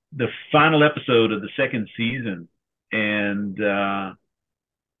the final episode of the second season, and it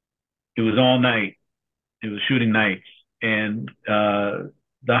was all night. It was shooting nights, and the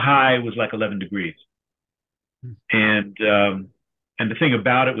high was like 11 degrees. And the thing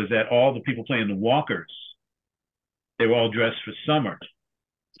about it was that all the people playing the walkers, they were all dressed for summer.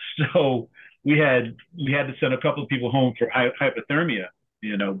 So we had to send a couple of people home for hypothermia,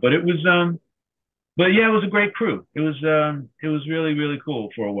 But but yeah, it was a great crew. It was really really cool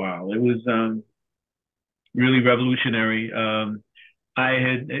for a while. It was really revolutionary.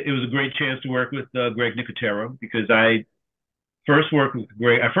 It was a great chance to work with Greg Nicotero because I first worked with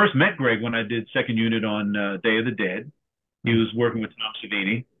Greg. I first met Greg when I did second unit on Day of the Dead. He was working with Tom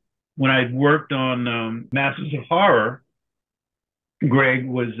Savini. When I worked on Masters of Horror, Greg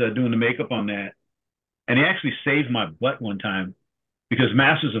was doing the makeup on that, and he actually saved my butt one time because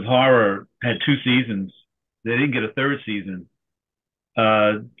Masters of Horror had 2 seasons. They didn't get a third season.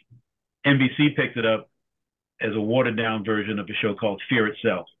 Uh, NBC picked it up as a watered down version of a show called Fear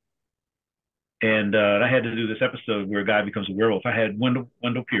Itself. And I had to do this episode where a guy becomes a werewolf. I had Wendell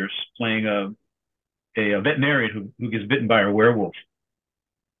Pierce playing a veterinarian who gets bitten by a werewolf.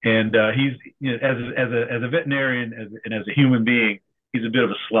 And he's, as a veterinarian and as a human being, he's a bit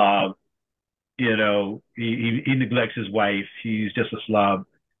of a slob. He neglects his wife. He's just a slob.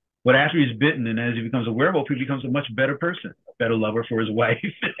 But after he's bitten and as he becomes a werewolf, he becomes a much better person, a better lover for his wife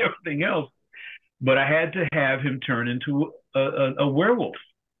and everything else. But I had to have him turn into a werewolf.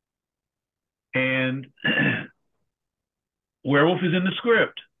 And werewolf is in the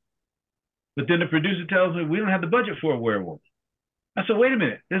script. But then the producer tells me, we don't have the budget for a werewolf. I said, wait a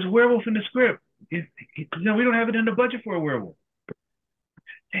minute, there's a werewolf in the script. We don't have it in the budget for a werewolf.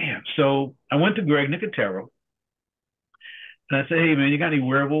 Damn. So I went to Greg Nicotero and I said, hey man, you got any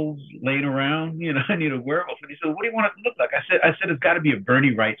werewolves laying around? I need a werewolf. And he said, what do you want it to look like? I said, it's got to be a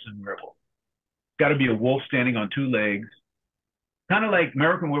Bernie Wrightson werewolf. It's got to be a wolf standing on 2 legs, kind of like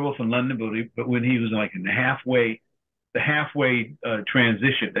American Werewolf in London, but when he was like in the halfway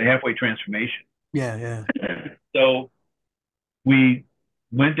transition, the halfway transformation. Yeah. So we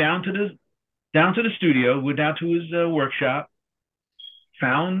went down to the studio, went down to his workshop,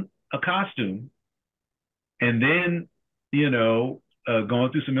 found a costume, and then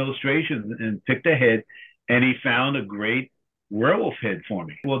going through some illustrations and picked a head, and he found a great werewolf head for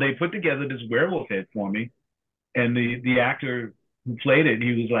me. Well, they put together this werewolf head for me, and the actor who played it,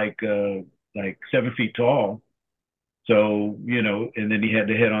 he was like 7 feet tall. So, and then he had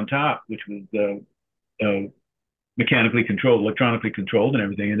the head on top, which was mechanically controlled, electronically controlled and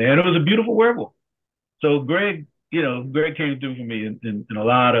everything. And it was a beautiful werewolf. So Greg Greg came through for me in a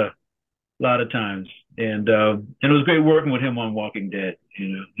lot of times, and it was great working with him on Walking Dead.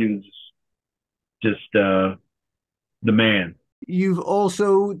 He was just the man. You've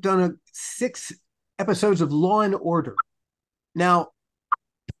also done 6 episodes of Law and Order. Now,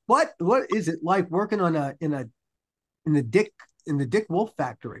 what is it like working on in the Dick Wolf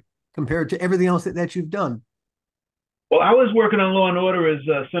factory compared to everything else that you've done? Well, I was working on Law and Order as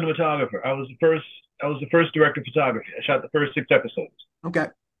a cinematographer. I was the first director of photography. I shot the first 6 episodes. Okay.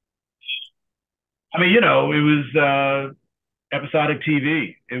 I mean, it was episodic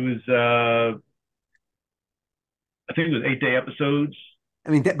TV. It was I think it was 8-day episodes. I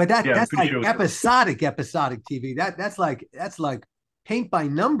mean, that's like sure episodic TV. That's like paint by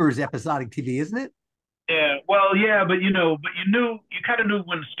numbers episodic TV, isn't it? Yeah, well, yeah, but you kind of knew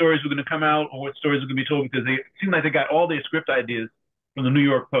when stories were going to come out or what stories were going to be told, because it seemed like they got all their script ideas from the New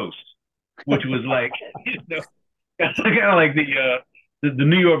York Post, which was like, kind of like the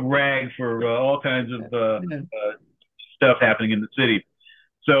New York rag for all kinds of stuff happening in the city.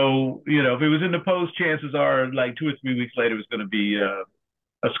 So, if it was in the Post, chances are like 2 or 3 weeks later, it was going to be a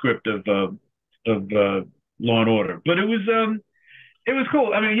script of Law and Order. But it was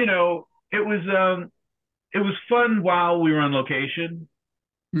cool. I mean, it was fun while we were on location,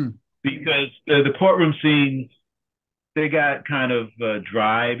 because the courtroom scenes, they got kind of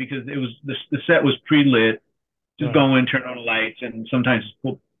dry, because it was the set was pre-lit. Just go in, turn on the lights, and sometimes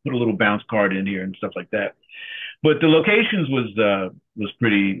put a little bounce card in here and stuff like that. But the locations was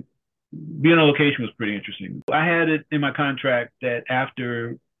pretty. Being on location was pretty interesting. I had it in my contract that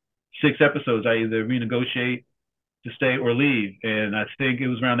after 6 episodes, I either renegotiate to stay or leave. And I think it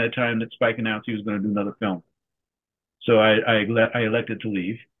was around that time that Spike announced he was going to do another film. So I elected to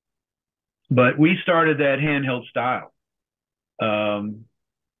leave. But we started that handheld style. And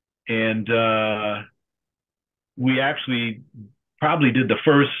we actually probably did the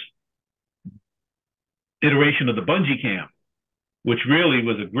first iteration of the bungee cam, which really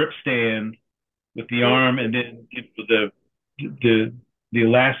was a grip stand with the arm and then the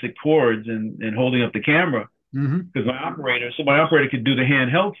elastic cords and holding up the camera. Because my operator could do the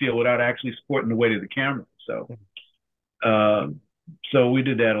handheld feel without actually supporting the weight of the camera. So we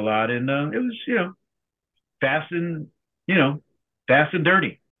did that a lot, and it was fast and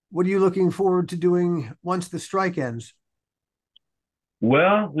dirty. What are you looking forward to doing once the strike ends?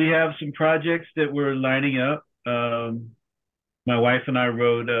 Well, we have some projects that we're lining up. My wife and I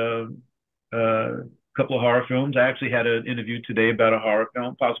wrote a couple of horror films. I actually had an interview today about a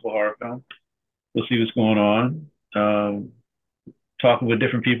possible horror film. We'll see what's going on. Talking with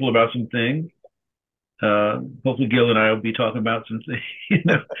different people about some things. Hopefully Gil and I will be talking about some things.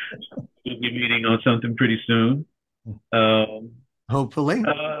 We'll be meeting on something pretty soon. Hopefully.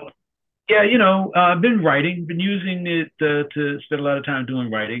 Yeah, I've been writing, been using it to spend a lot of time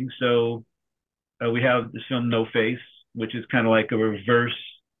doing writing. So we have this film No Face, which is kind of like a reverse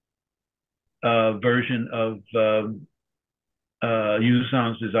version of Yu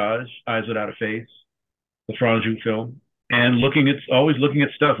Sans Visage, Eyes Without a Face, the Franju film, and always looking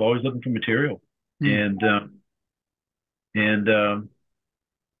at stuff, always looking for material. And I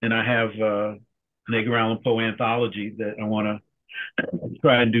have an Edgar Allan Poe anthology that I want to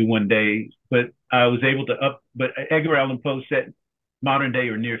try and do one day, but I was able to but Edgar Allan Poe set modern day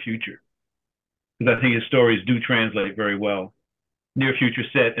or near future, because I think his stories do translate very well. Near future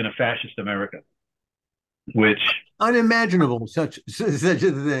set in a fascist America, which unimaginable, such a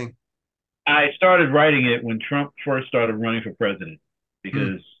thing. I started writing it when Trump first started running for president,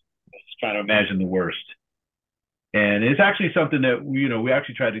 because I was trying to imagine the worst. And it's actually something that we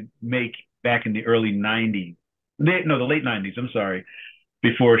actually tried to make back in the early 90s. The late 90s, I'm sorry,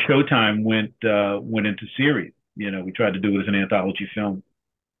 before Showtime went into series. We tried to do it as an anthology film.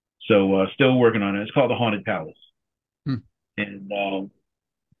 So still working on it. It's called The Haunted Palace.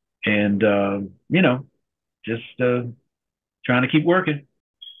 Just trying to keep working.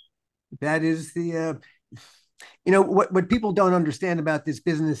 That is what people don't understand about this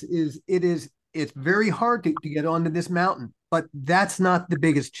business is it's very hard to get onto this mountain, but that's not the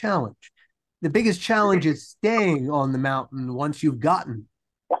biggest challenge. The biggest challenge is staying on the mountain once you've gotten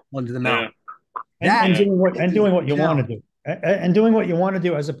onto the mountain. And doing what you want to do. And doing what you want to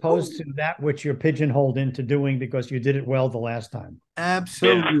do, as opposed to that which you're pigeonholed into doing because you did it well the last time.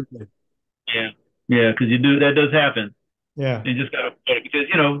 Absolutely. Yeah, because that does happen. Yeah, you just gotta, because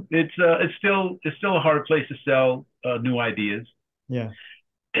it's still a hard place to sell new ideas. Yeah.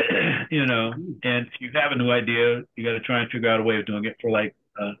 And if you have a new idea, you got to try and figure out a way of doing it for like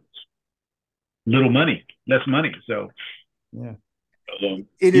less money. So yeah.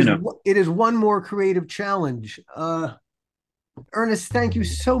 It is one more creative challenge. Ernest, thank you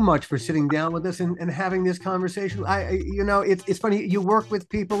so much for sitting down with us and having this conversation. It's funny, you work with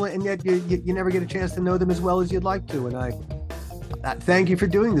people and yet you never get a chance to know them as well as you'd like to. And I thank you for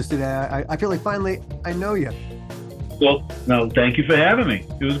doing this today. I feel like finally I know you. Well, no, thank you for having me.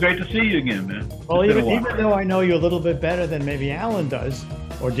 It was great to see you again, man. Well, even though I know you a little bit better than maybe Alan does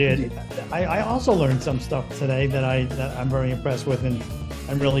or did, I also learned some stuff today that I'm very impressed with, and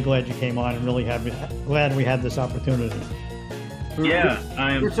I'm really glad you came on and really glad we had this opportunity. Yeah,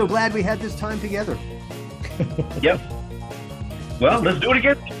 we're so glad we had this time together. Yep. Well, let's do it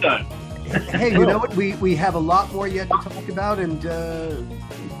again this time. Hey, you know what? We have a lot more yet to talk about, and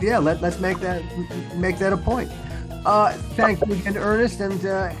let's make that a point. Thank you again, Ernest, and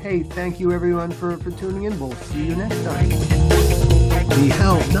hey, thank you everyone for tuning in. We'll see you next time. The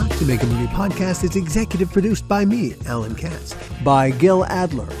How Not to Make a Movie podcast is executive produced by me, Alan Katz, by Gil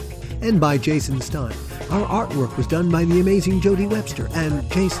Adler, and by Jason Stein. Our artwork was done by the amazing Jody Webster,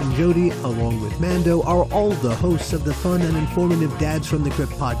 and Jason Jody, along with Mando, are all the hosts of the fun and informative Dads from the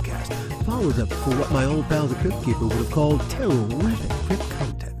Crypt podcast. Follow them for what my old pal the Crypt Keeper would have called terrific Crypt coverage.